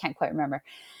met. I can't quite remember.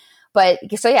 But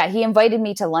so yeah, he invited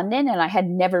me to London and I had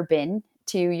never been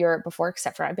to Europe before,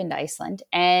 except for I've been to Iceland.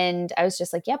 And I was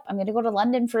just like, yep, I'm going to go to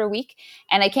London for a week.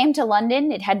 And I came to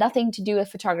London. It had nothing to do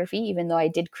with photography, even though I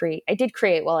did create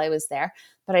while I was there.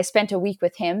 But I spent a week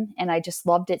with him and I just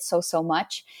loved it so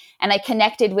much. And I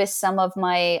connected with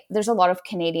there's a lot of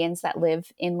Canadians that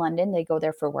live in London. They go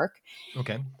there for work.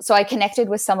 Okay. So I connected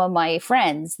with some of my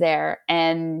friends there,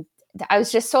 and I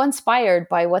was just so inspired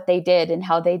by what they did and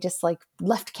how they just like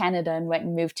left Canada and went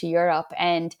and moved to Europe.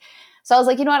 And so I was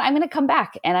like, you know what, I'm going to come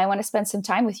back and I want to spend some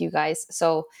time with you guys.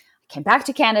 So I came back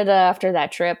to Canada after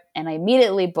that trip and I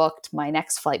immediately booked my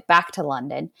next flight back to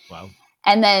London. Wow.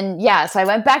 And then, so I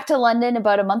went back to London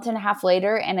about a month and a half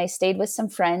later and I stayed with some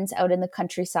friends out in the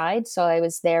countryside. So I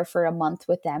was there for a month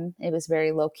with them. It was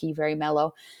very low key, very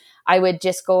mellow. I would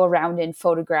just go around and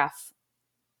photograph.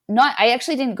 I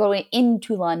actually didn't go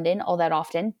into London all that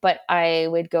often, but I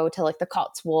would go to like the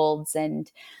Cotswolds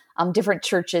and different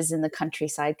churches in the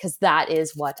countryside, because that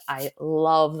is what I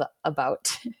love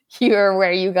about here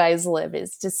where you guys live.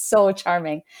 It's just so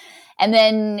charming. And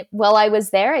then while I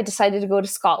was there, I decided to go to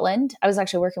Scotland. I was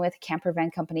actually working with camper van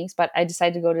companies, but I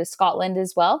decided to go to Scotland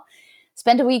as well.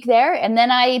 Spent a week there. And then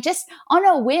I just, on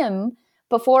a whim,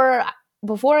 before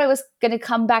I was going to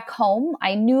come back home,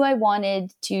 I knew I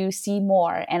wanted to see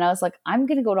more. And I was like, I'm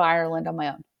going to go to Ireland on my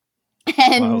own.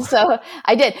 And Wow. so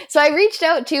I did. So I reached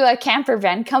out to a camper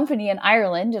van company in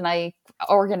Ireland and I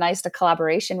organized a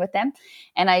collaboration with them.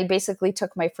 And I basically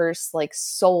took my first like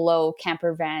solo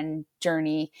camper van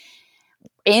journey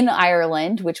in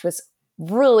Ireland, which was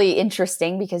really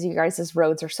interesting because you guys'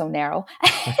 roads are so narrow.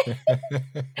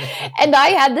 And I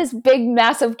had this big,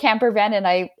 massive camper van and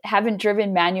I haven't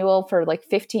driven manual for like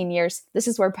 15 years. This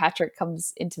is where Patrick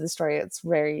comes into the story. It's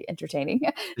very entertaining.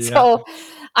 Yeah. So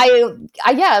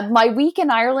my week in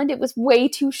Ireland, it was way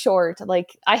too short.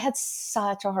 Like I had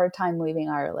such a hard time leaving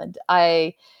Ireland.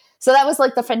 So that was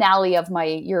like the finale of my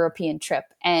European trip.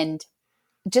 And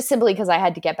just simply because I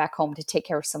had to get back home to take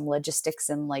care of some logistics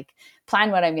and like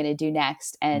plan what I'm going to do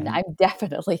next. And I'm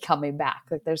definitely coming back.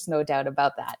 Like there's no doubt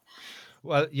about that.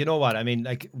 Well, you know what? I mean,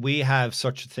 like we have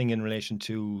such a thing in relation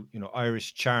to,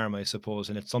 Irish charm, I suppose.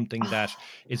 And it's something that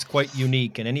is quite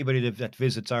unique. And anybody that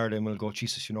visits Ireland will go,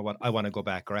 Jesus, you know what? I want to go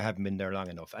back, or I haven't been there long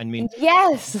enough. I mean,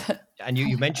 yes. And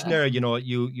you mentioned there,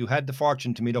 you had the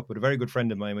fortune to meet up with a very good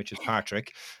friend of mine, which is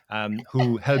Patrick,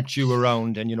 who helped you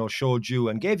around and, showed you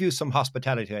and gave you some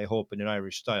hospitality, I hope, in an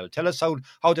Irish style. Tell us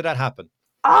how did that happen?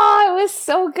 Oh, it was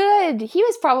so good. He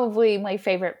was probably my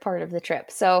favorite part of the trip.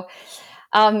 So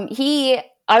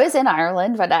I was in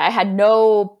Ireland, but I had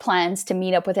no plans to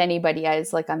meet up with anybody. I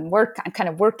was like I'm kind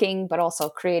of working, but also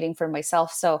creating for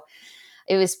myself. So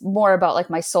it was more about like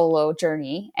my solo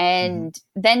journey. And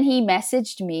then he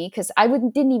messaged me because I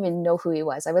didn't even know who he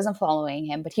was. I wasn't following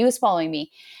him, but he was following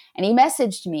me. And he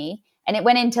messaged me and it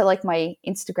went into like my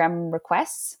Instagram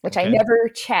requests, which I never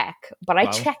check, but I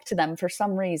checked them for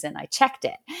some reason. I checked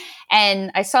it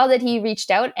and I saw that he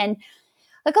reached out, and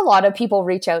like a lot of people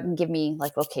reach out and give me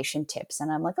like location tips.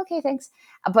 And I'm like, okay, thanks.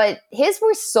 But his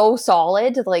were so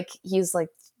solid. Like he's like,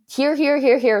 here,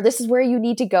 this is where you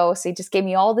need to go. So he just gave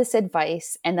me all this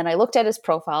advice. And then I looked at his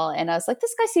profile and I was like,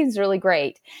 this guy seems really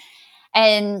great.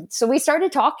 And so we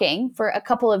started talking for a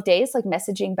couple of days, like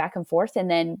messaging back and forth. And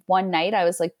then one night I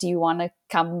was like, do you want to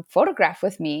come photograph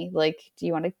with me? Like, do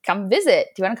you want to come visit?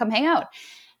 Do you want to come hang out?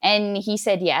 And he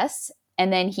said yes.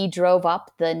 And then he drove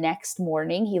up the next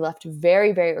morning. He left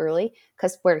very, very early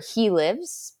because where he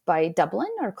lives by Dublin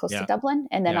or close to Dublin.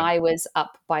 And then I was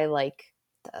up by like,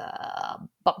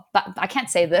 I can't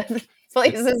say the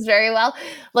places very well,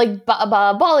 like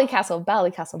Ballycastle.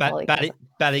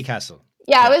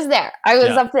 Yeah, I was there. I was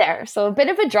up there. So a bit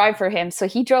of a drive for him. So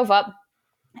he drove up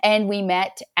and we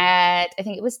met at, I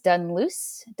think it was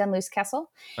Dunluce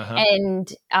Castle.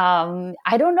 And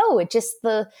I don't know,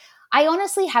 I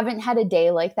honestly haven't had a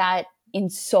day like that in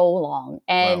so long.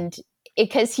 And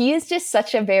because he is just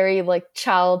such a very like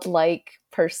childlike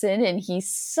person and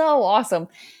he's so awesome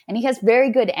and he has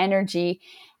very good energy.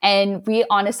 And we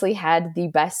honestly had the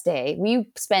best day. We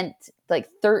spent like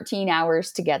 13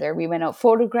 hours together. We went out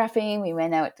photographing, we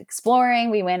went out exploring,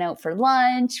 we went out for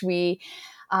lunch,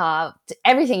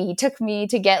 everything. He took me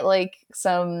to get like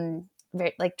some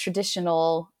very like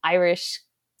traditional Irish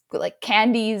like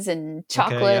candies and Okay, yeah,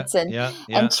 chocolates and yeah,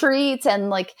 yeah. and treats, and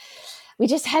like we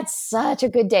just had such a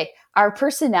good day. Our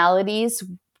personalities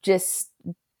just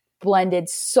blended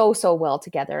so well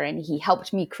together, and he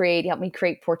helped me create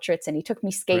portraits, and he took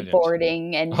me Brilliant.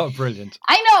 skateboarding, and Oh, brilliant.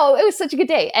 I know, it was such a good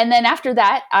day. And then after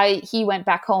that, he went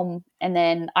back home, and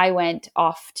then I went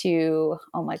off to,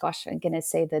 oh my gosh, I'm gonna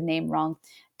say the name wrong.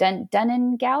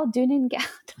 Donegal. Donegal.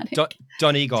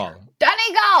 Donegal.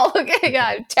 Okay, yeah,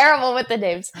 I'm terrible with the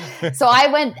names. So I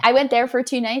went there for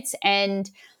 2 nights,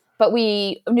 but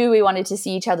we knew we wanted to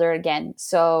see each other again.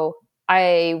 So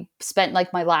I spent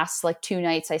like my last like 2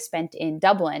 nights I spent in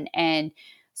Dublin, and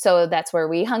so that's where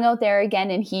we hung out there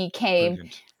again. And he came.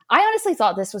 Brilliant. I honestly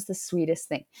thought this was the sweetest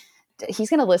thing.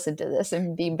 He's going to listen to this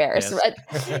and be embarrassed,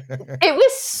 Yes. but it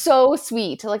was so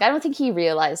sweet. Like, I don't think he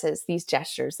realizes these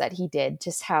gestures that he did,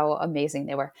 just how amazing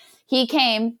they were. He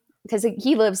came because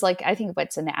he lives like, I think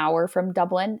it's an hour from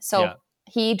Dublin. So Yeah.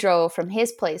 he drove from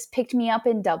his place, picked me up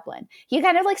in Dublin. He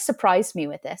kind of like surprised me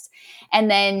with this.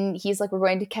 And then he's like, we're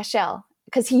going to Cashel,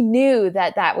 because he knew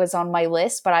that that was on my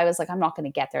list, but I was like, I'm not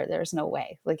going to get there. There's no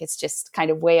way. Like, it's just kind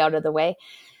of way out of the way.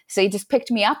 So he just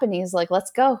picked me up and he's like,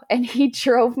 let's go. And he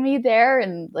drove me there,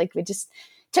 and like, we just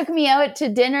took me out to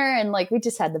dinner, and like, we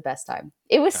just had the best time.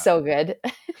 It was so good.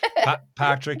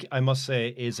 Patrick, I must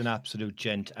say, is an absolute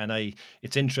gent. And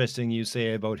it's interesting you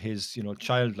say about his,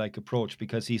 childlike approach,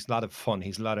 because he's a lot of fun.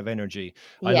 He's a lot of energy.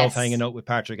 I love Yes. hanging out with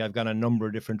Patrick. I've gone a number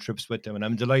of different trips with him, and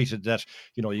I'm delighted that,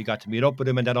 you got to meet up with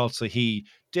him, and that also he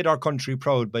did our country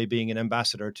proud by being an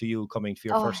ambassador to you coming for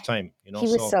your first time. He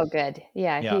was so good.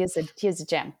 Yeah. He is a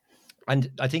gem.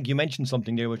 And I think you mentioned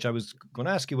something there, which I was going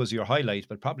to ask you was your highlight,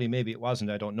 but probably maybe it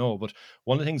wasn't. I don't know. But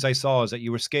one of the things I saw is that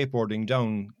you were skateboarding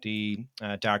down the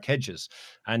dark hedges.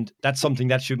 And that's something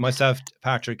that myself,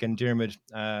 Patrick and Dermot,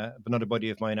 another buddy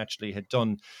of mine actually had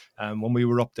done when we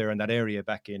were up there in that area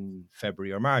back in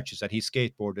February or March, is that he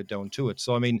skateboarded down to it.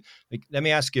 So, I mean, let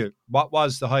me ask you, what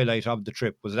was the highlight of the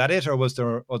trip? Was that it, or was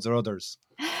there others?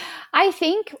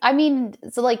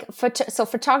 So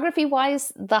photography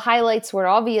wise, the highlights were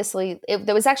obviously,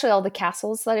 there was actually all the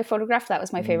castles that I photographed. That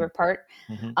was my favorite part.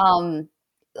 Mm-hmm.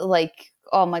 Like,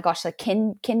 oh my gosh, like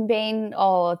Kinbane,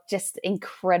 oh, just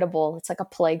incredible. It's like a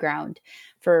playground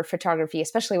for photography,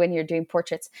 especially when you're doing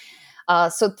portraits.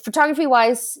 So photography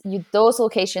wise, those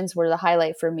locations were the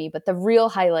highlight for me, but the real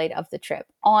highlight of the trip,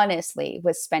 honestly,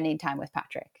 was spending time with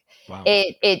Patrick. Wow.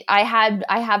 I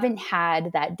haven't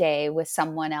had that day with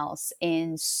someone else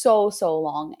in so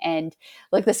long. And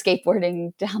like the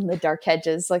skateboarding down the dark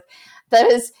hedges, like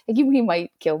that is, he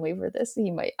might kill me for this.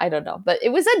 He might, I don't know, but it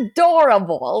was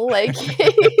adorable. Like,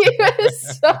 he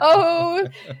was so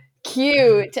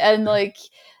cute. And like,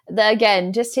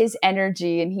 again, just his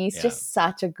energy, and he's just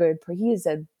such a good, he is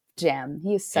a gem.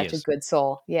 He is such a good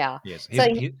soul. Yeah. Yes.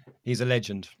 He's a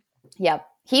legend. Yeah.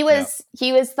 He was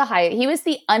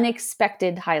the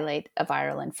unexpected highlight of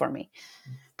Ireland for me.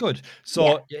 Good.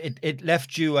 So it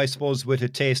left you, I suppose, with a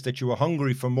taste that you were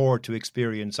hungry for more to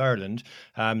experience Ireland.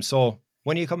 So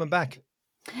when are you coming back?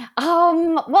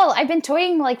 Well, I've been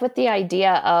toying like with the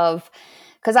idea of,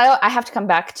 because I have to come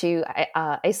back to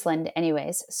Iceland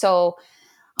anyways. So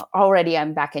already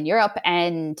I'm back in Europe,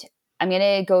 and I'm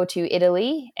going to go to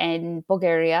Italy and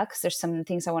Bulgaria because there's some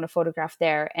things I want to photograph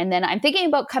there. And then I'm thinking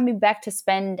about coming back to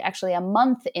spend actually a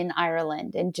month in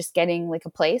Ireland and just getting like a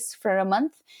place for a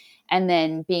month, and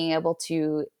then being able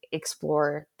to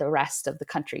explore the rest of the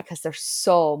country, because there's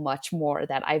so much more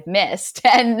that I've missed.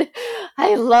 And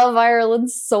I love Ireland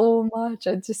so much.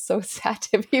 I'm just so sad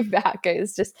to be back.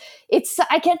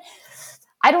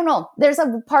 I don't know. There's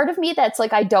a part of me that's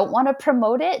like, I don't want to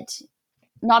promote it.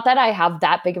 Not that I have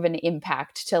that big of an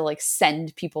impact to like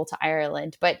send people to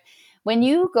Ireland, but when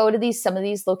you go to some of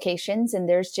these locations and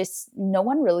there's just no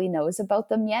one really knows about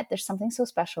them yet, there's something so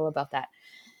special about that.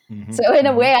 Mm-hmm. So in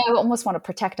a way, I almost want to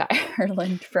protect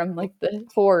Ireland from like the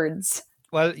hordes.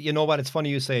 Well, you know what? It's funny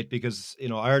you say it, because,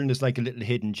 Ireland is like a little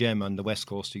hidden gem on the west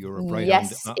coast of Europe, right?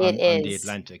 Yes, on the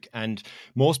Atlantic. And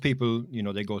most people,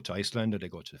 they go to Iceland, or they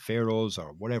go to the Faroes,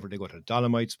 or whatever, they go to the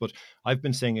Dolomites. But I've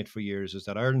been saying it for years, is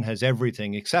that Ireland has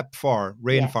everything except for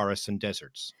rainforests and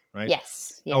deserts, right?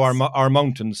 Yes. Now, our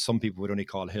mountains, some people would only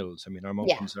call hills. I mean, our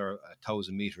mountains are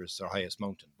 1,000 meters, our highest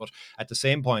mountain. But at the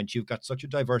same point, you've got such a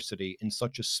diversity in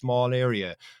such a small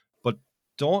area. But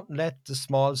don't let the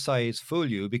small size fool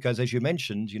you, because as you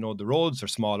mentioned, the roads are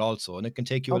small also, and it can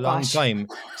take you a long time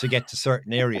to get to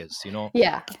certain areas,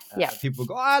 Yeah. People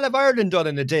go, I'll have Ireland done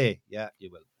in a day. Yeah, you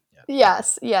will.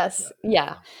 Yes, Yeah, yes,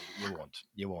 yeah.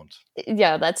 you won't.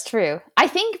 Yeah, that's true. I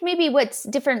think maybe what's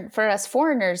different for us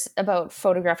foreigners about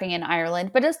photographing in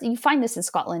Ireland, but you find this in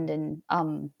Scotland and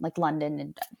like London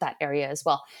and that area as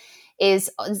well, is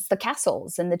the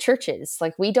castles and the churches.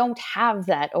 Like we don't have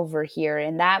that over here,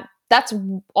 and that's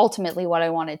ultimately what I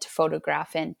wanted to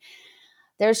photograph. And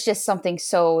there's just something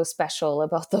so special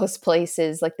about those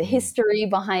places, like the Mm. history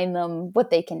behind them, what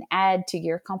they can add to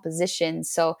your composition.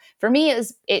 So for me,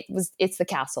 it's the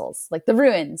castles, like the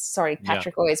ruins. Sorry, Yeah,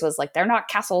 Patrick always was like, they're not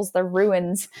castles, they're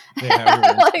ruins. they are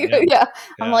ruins. Like, Yeah, yeah,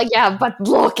 I'm yeah. like, yeah, but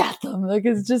look at them. Like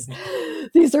it's just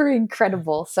these are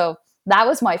incredible. So that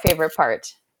was my favorite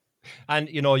part. And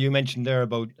you mentioned there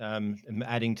about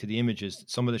adding to the images.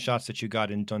 Some of the shots that you got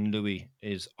in Dunlewy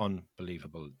is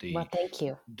unbelievable. Well, thank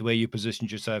you. The way you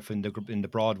positioned yourself in the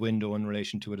broad window in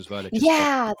relation to it as well, it just fit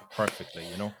Yeah, perfectly.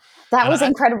 that And was I,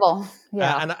 incredible.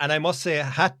 Yeah. and I must say a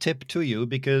hat tip to you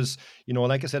because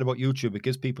like I said about YouTube, it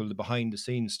gives people the behind the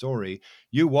scenes story.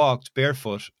 You walked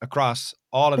barefoot across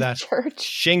all of The that church.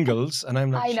 shingles, and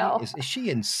I'm like, I know. is she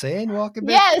insane walking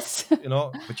barefoot?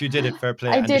 Yes. But you did it, fair play,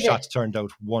 I and the did it. shots turned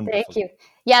out Thank wonderful. you.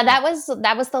 Yeah, Yeah.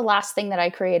 that was the last thing that I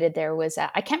created. There was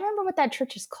I can't remember what that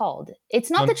church is called. It's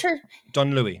not the church.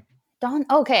 Dunlewy.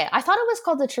 Okay, I thought it was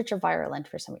called the Church of Ireland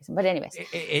for some reason. But anyways.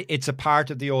 It's a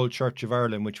part of the old Church of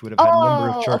Ireland, which would have had a number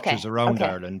of Oh, churches okay. around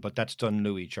Okay. Ireland, but that's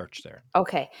Dunlewy Church there.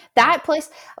 Okay. Yeah. That place,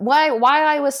 why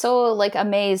I was so like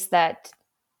amazed that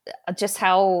just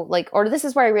how like, or this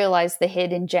is where I realized the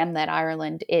hidden gem that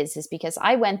Ireland is because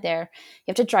I went there.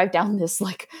 You have to drive down this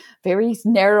like very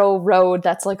narrow road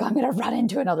that's like, I'm going to run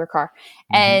into another car.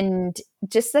 Mhm. And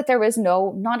just that there was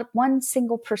not one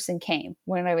single person came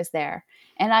when I was there.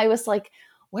 And I was like,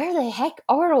 where the heck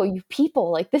are all you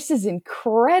people? Like, this is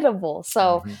incredible.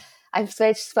 So Mhm. I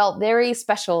just felt very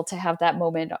special to have that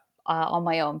moment on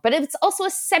my own. But it's also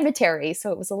a cemetery,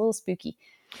 so it was a little spooky.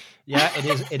 Yeah, it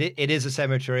is. It is a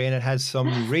cemetery, and it has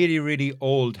some really, really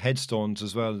old headstones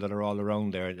as well that are all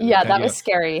around there. It'll Yeah, tell that you, was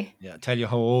scary. yeah, tell you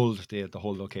how old the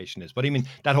whole location is. But I mean,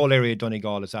 that whole area of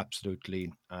Donegal is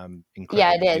absolutely Yeah, it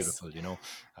incredibly is. beautiful.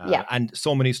 Yeah. And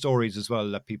so many stories as well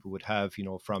that people would have,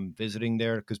 from visiting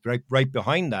there. Because right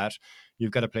behind that,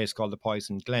 you've got a place called the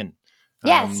Poison Glen.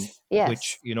 Yes.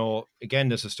 Which, Yes. again,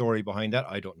 there's a story behind that.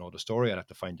 I don't know the story. I'd have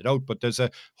to find it out. But there's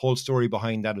a whole story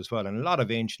behind that as well. And a lot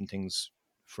of ancient things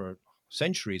for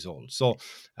centuries old. So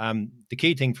the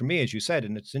key thing for me, as you said,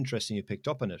 and it's interesting you picked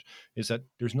up on it, is that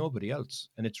there's nobody else.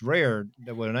 And it's rare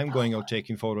that when I'm going out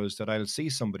taking photos that I'll see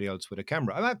somebody else with a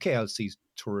camera. I'm okay, I'll see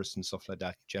tourists and stuff like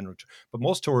that in general. But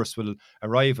most tourists will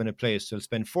arrive in a place, they'll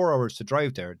spend 4 hours to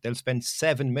drive there. They'll spend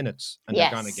 7 minutes and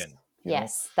they're gone Yes. again.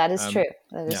 Yes. That is Um, true.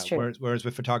 That is yeah, true. whereas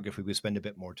with photography, we spend a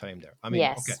bit more time there. I mean,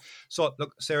 okay. Yes. So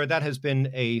look, Sarah, that has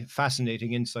been a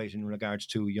fascinating insight in regards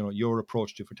to, your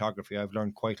approach to photography. I've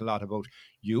learned quite a lot about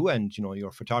you and,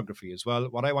 your photography as well.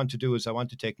 What I want to do is I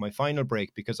want to take my final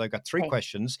break because I've got 3 Okay.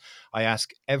 questions I ask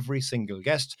every single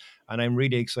guest, and I'm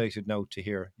really excited now to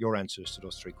hear your answers to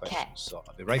those 3 questions. Okay. So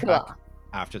I'll be right Cool. back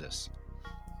after this.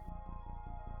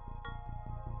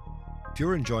 If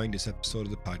you're enjoying this episode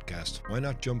of the podcast, why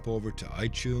not jump over to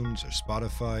iTunes or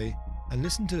Spotify and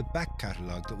listen to the back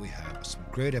catalogue that we have of some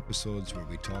great episodes where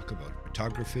we talk about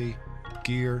photography,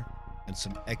 gear, and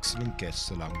some excellent guests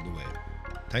along the way.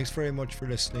 Thanks very much for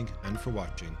listening and for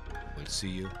watching. We'll see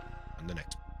you on the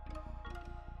next one.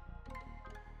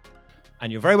 And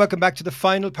you're very welcome back to the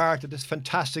final part of this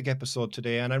fantastic episode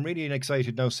today. And I'm really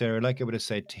excited now, Sarah, like I would have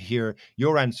said, to hear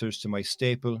your answers to my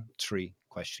staple 3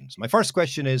 questions. My first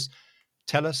question is,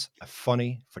 tell us a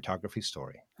funny photography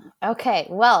story. Okay,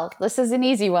 well, this is an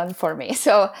easy one for me.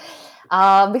 So,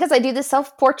 because I do the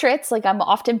self-portraits, like I'm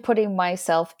often putting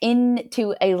myself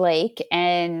into a lake.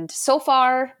 And so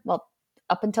far, well,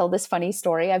 up until this funny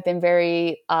story, I've been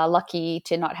very lucky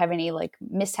to not have any like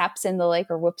mishaps in the lake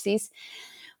or whoopsies.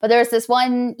 But there was this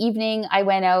one evening I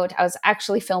went out, I was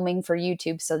actually filming for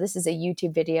YouTube. So this is a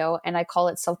YouTube video and I call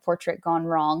it Self-Portrait Gone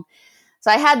Wrong. So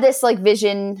I had this like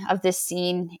vision of this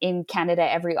scene in Canada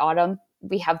every autumn.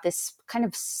 We have this kind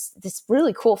of this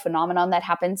really cool phenomenon that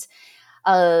happens.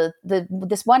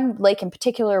 This one lake in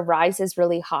particular rises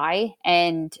really high,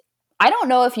 and I don't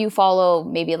know if you follow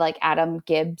maybe like Adam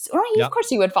Gibbs, or of course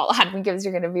you would follow Adam Gibbs.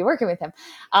 You're going to be working with him.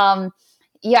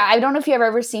 Yeah, I don't know if you've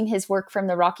ever seen his work from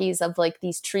the Rockies of like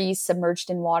these trees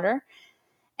submerged in water.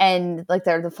 And like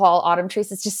they're the fall autumn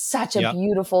trees. It's just such a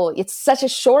beautiful, it's such a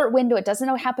short window. It doesn't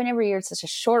happen every year. It's such a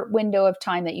short window of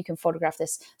time that you can photograph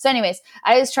this. So anyways,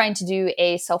 I was trying to do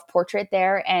a self-portrait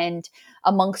there and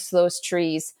amongst those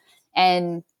trees.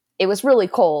 And it was really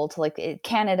cold, like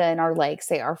Canada and our lakes,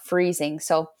 they are freezing.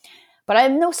 So, but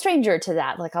I'm no stranger to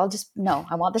that. Like, I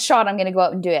want the shot. I'm going to go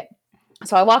out and do it.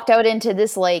 So I walked out into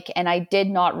this lake and I did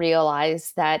not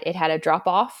realize that it had a drop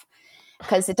off,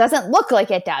 because it doesn't look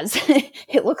like it does.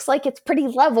 It looks like it's pretty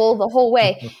level the whole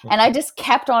way. And I just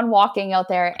kept on walking out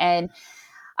there, and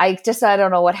I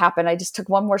don't know what happened. I just took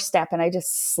one more step and I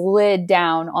just slid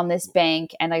down on this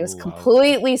bank, and I was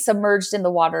completely submerged in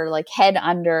the water, like head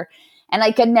under. And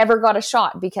I never got a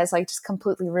shot because I just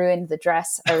completely ruined the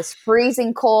dress. I was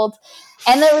freezing cold.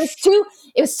 And it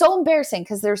was so embarrassing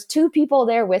because there's 2 people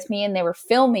there with me, and they were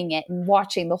filming it and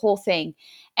watching the whole thing.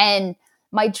 And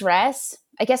my dress,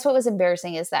 I guess what was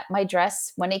embarrassing is that my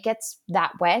dress, when it gets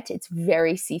that wet, it's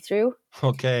very see-through.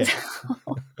 Okay.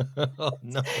 Oh,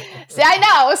 no. See, I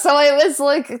know. So it was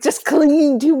like just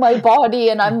clinging to my body,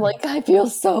 and I'm like, I feel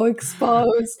so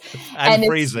exposed. And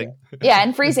freezing.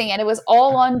 And freezing. And it was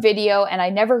all on video, and I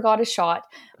never got a shot,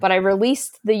 but I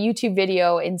released the YouTube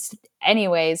video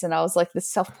anyways. And I was like, this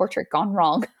self-portrait gone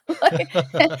wrong.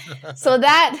 So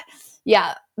that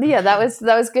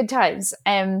was good times.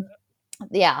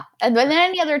 Yeah. And then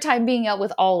any other time being out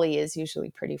with Ollie is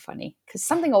usually pretty funny because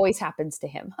something always happens to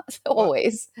him.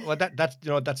 Always. Well,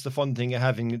 that's the fun thing of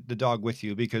having the dog with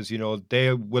you, because,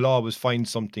 they will always find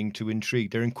something to intrigue.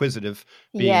 They're inquisitive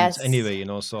beings anyway,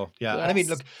 so yeah. Yes. And I mean,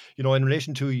 look, in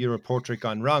relation to your portrait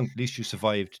gone wrong, at least you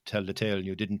survived to tell the tale and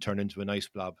you didn't turn into an ice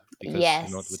blob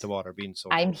because, with the water being so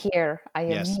I'm cold. here. I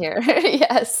am here.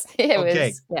 Yes.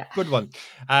 Okay. Good one.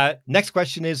 Next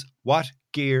question is, what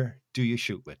gear do you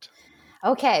shoot with?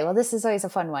 Okay, well, this is always a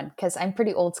fun one because I'm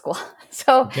pretty old school.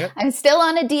 So I'm still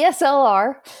on a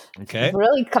DSLR. Okay.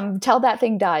 Really, till that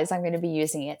thing dies, I'm going to be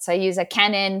using it. So I use a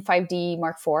Canon 5D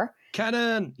Mark IV.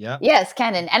 Canon, yeah. Yes,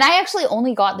 Canon. And I actually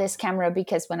only got this camera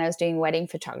because when I was doing wedding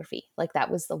photography, like that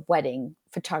was the wedding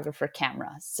photographer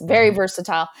camera. It's very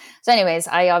versatile. So anyways,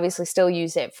 I obviously still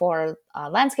use it for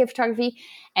landscape photography.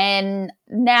 And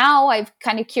now I've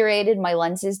kind of curated my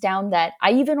lenses down that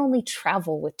I even only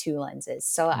travel with 2 lenses.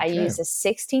 So I use a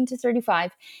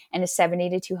 16-35 and a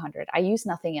 70-200. I use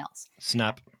nothing else.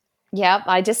 Snap. Yeah,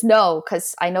 I just know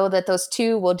because I know that those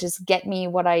 2 will just get me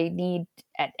what I need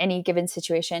at any given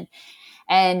situation.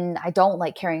 And I don't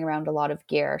like carrying around a lot of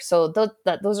gear. So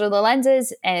those are the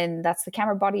lenses, and that's the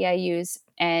camera body I use.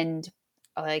 And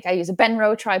like I use a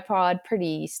Benro tripod,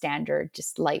 pretty standard,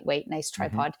 just lightweight, nice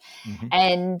tripod.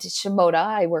 And Shimoda,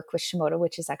 I work with Shimoda,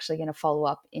 which is actually going to follow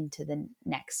up into the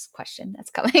next question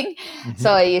that's coming.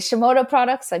 So I use Shimoda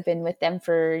products. I've been with them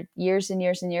for years and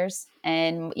years and years.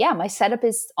 And yeah, my setup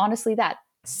is honestly that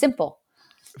simple.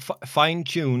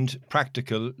 Fine-tuned,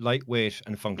 practical, lightweight,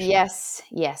 and functional.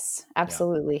 Yes,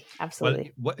 absolutely.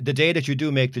 Well, the day that you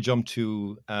do make the jump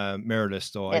to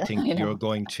mirrorless, though, I think you're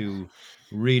going to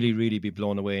really, really be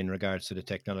blown away in regards to the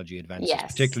technology advances,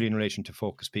 particularly in relation to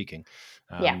focus peaking,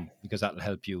 because that will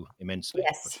help you immensely.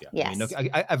 Yes. I mean, look,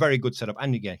 a very good setup,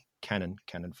 and again, Canon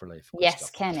for life. Yes,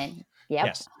 Canon. Yep.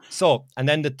 Yes. So, and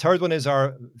then the third one is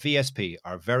our VSP,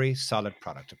 our very solid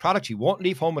product, a product you won't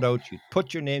leave home without. You'd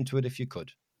put your name to it if you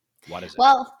could. What is it?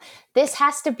 Well, this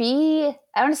has to be,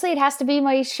 honestly, it has to be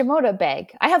my Shimoda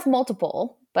bag. I have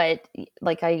multiple, but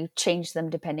like I change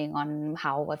them depending on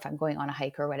if I'm going on a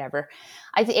hike or whatever.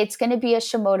 It's going to be a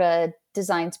Shimoda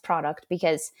Designs product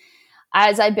because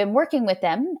as I've been working with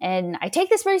them, and I take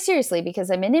this very seriously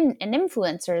because I'm an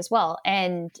influencer as well.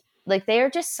 And like, they are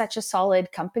just such a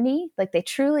solid company. Like, they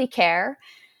truly care.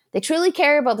 They truly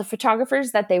care about the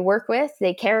photographers that they work with.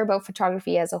 They care about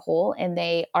photography as a whole, and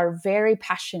they are very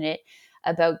passionate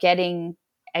about getting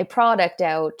a product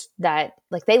out that,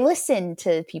 like, they listen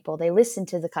to people, they listen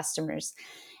to the customers,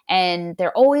 and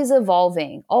they're always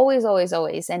evolving, always.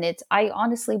 And I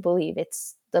honestly believe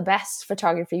it's the best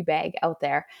photography bag out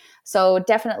there. So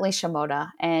definitely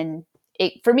Shimoda. And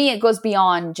for me, it goes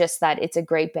beyond just that. It's a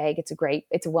great bag. It's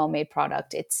a well-made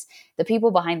product. It's the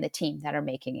people behind the team that are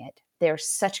making it. They're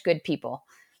such good people.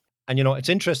 And, it's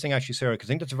interesting, actually, Sarah, because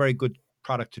I think that's a very good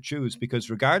product to choose, because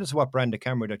regardless of what brand of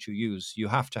camera that you use, you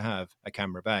have to have a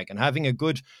camera bag. And having a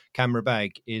good camera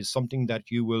bag is something that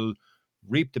you will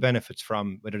reap the benefits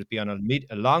from, whether it be on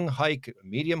a long hike, a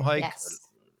medium hike, a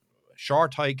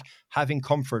short hike. Having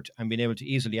comfort and being able to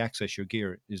easily access your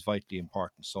gear is vitally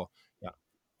important. So,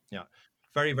 yeah.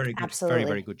 Very, very good. Absolutely. Very,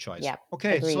 very good choice. Yeah,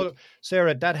 okay, agreed. So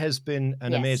Sarah, that has been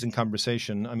an amazing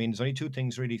conversation. I mean, there's only 2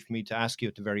 things really for me to ask you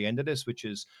at the very end of this, which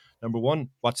is, number 1,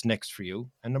 what's next for you?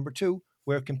 And number 2,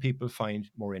 where can people find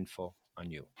more info on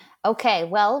you? Okay,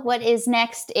 well, what is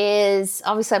next is,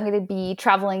 obviously I'm going to be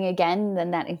traveling again,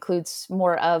 and that includes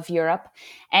more of Europe.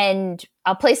 And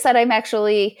a place that I'm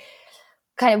actually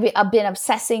I've been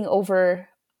obsessing over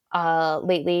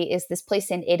lately is this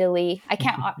place in Italy.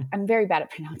 I'm very bad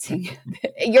at pronouncing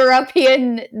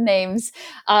European names.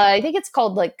 I think it's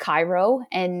called like Cairo,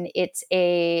 and it's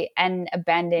an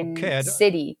abandoned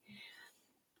city.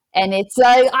 And it's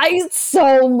it's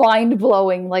so mind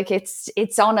blowing. Like it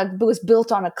was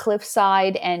built on a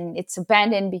cliffside, and it's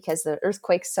abandoned because of the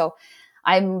earthquake. So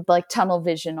I'm like tunnel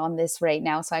vision on this right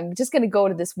now. So I'm just going to go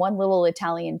to this one little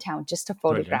Italian town just to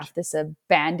photograph this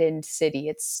abandoned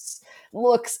city.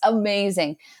 Looks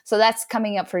amazing. So that's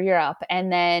coming up for Europe.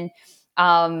 And then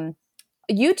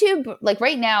YouTube, like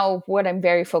right now, what I'm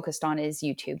very focused on is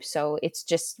YouTube. So it's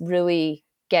just really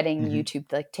getting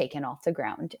YouTube like taken off the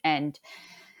ground, and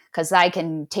because I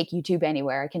can take YouTube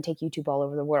anywhere. I can take YouTube all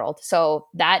over the world. So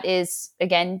that is,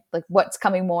 again, like what's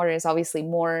coming more is obviously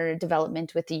more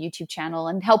development with the YouTube channel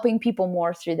and helping people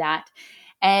more through that.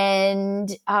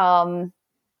 And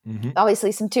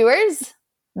obviously some tours.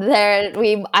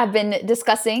 I've been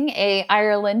discussing a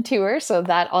Ireland tour, so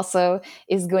that also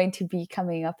is going to be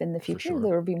coming up in the future.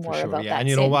 There will be more about that. And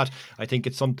you know what? I think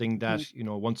it's something that,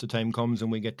 once the time comes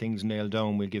and we get things nailed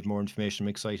down, we'll give more information. I'm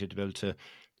excited to be able to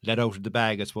let out of the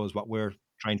bag, I suppose, what we're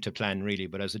trying to plan really.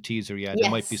 But as a teaser, there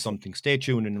might be something. Stay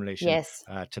tuned in relation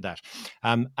to that.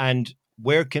 And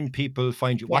where can people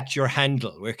find you? What's your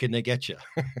handle? Where can they get you?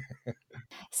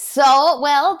 So,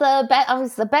 well,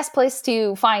 the best place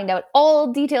to find out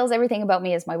all details, everything about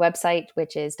me is my website,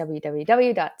 which is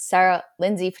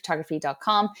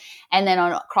www.sarahlyndsyphotography.com. And then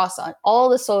across on all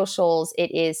the socials, it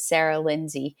is Sarah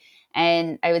Lyndsay.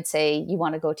 And I would say you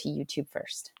want to go to YouTube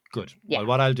first. Good. Yeah. Well,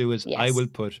 what I'll do is I will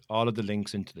put all of the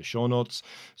links into the show notes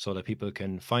so that people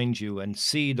can find you and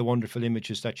see the wonderful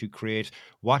images that you create,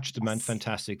 watch the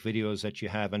fantastic videos that you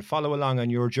have, and follow along on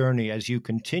your journey as you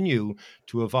continue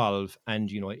to evolve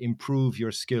and, improve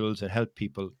your skills and help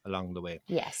people along the way.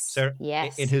 Yes. Sarah,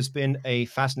 it has been a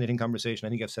fascinating conversation. I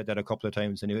think I've said that a couple of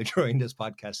times anyway during this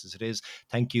podcast as it is.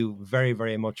 Thank you very,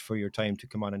 very much for your time to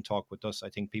come on and talk with us. I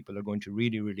think people are going to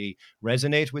really, really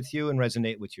resonate with you and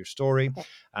resonate with your story.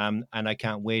 And I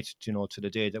can't wait to the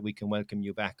day that we can welcome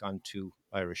you back onto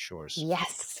Irish shores.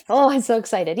 Yes. Oh, I'm so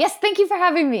excited. Yes. Thank you for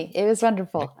having me. It was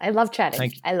wonderful. I love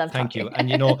chatting. Thank you.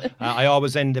 And I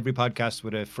always end every podcast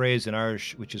with a phrase in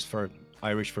Irish, which is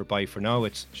Irish for bye for now.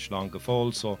 It's Slán go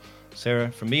fóill. So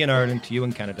Sarah, from me in Ireland to you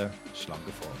in Canada, Slán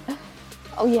go fóill.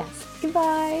 Oh yes.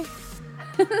 Goodbye.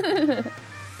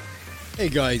 Hey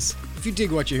guys, if you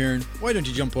dig what you're hearing, why don't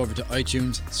you jump over to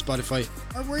iTunes, Spotify,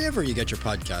 or wherever you get your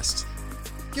podcasts.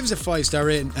 Give us a 5-star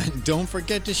rating and don't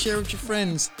forget to share with your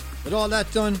friends. With all that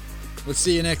done, we'll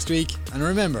see you next week. And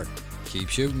remember, keep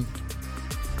shooting.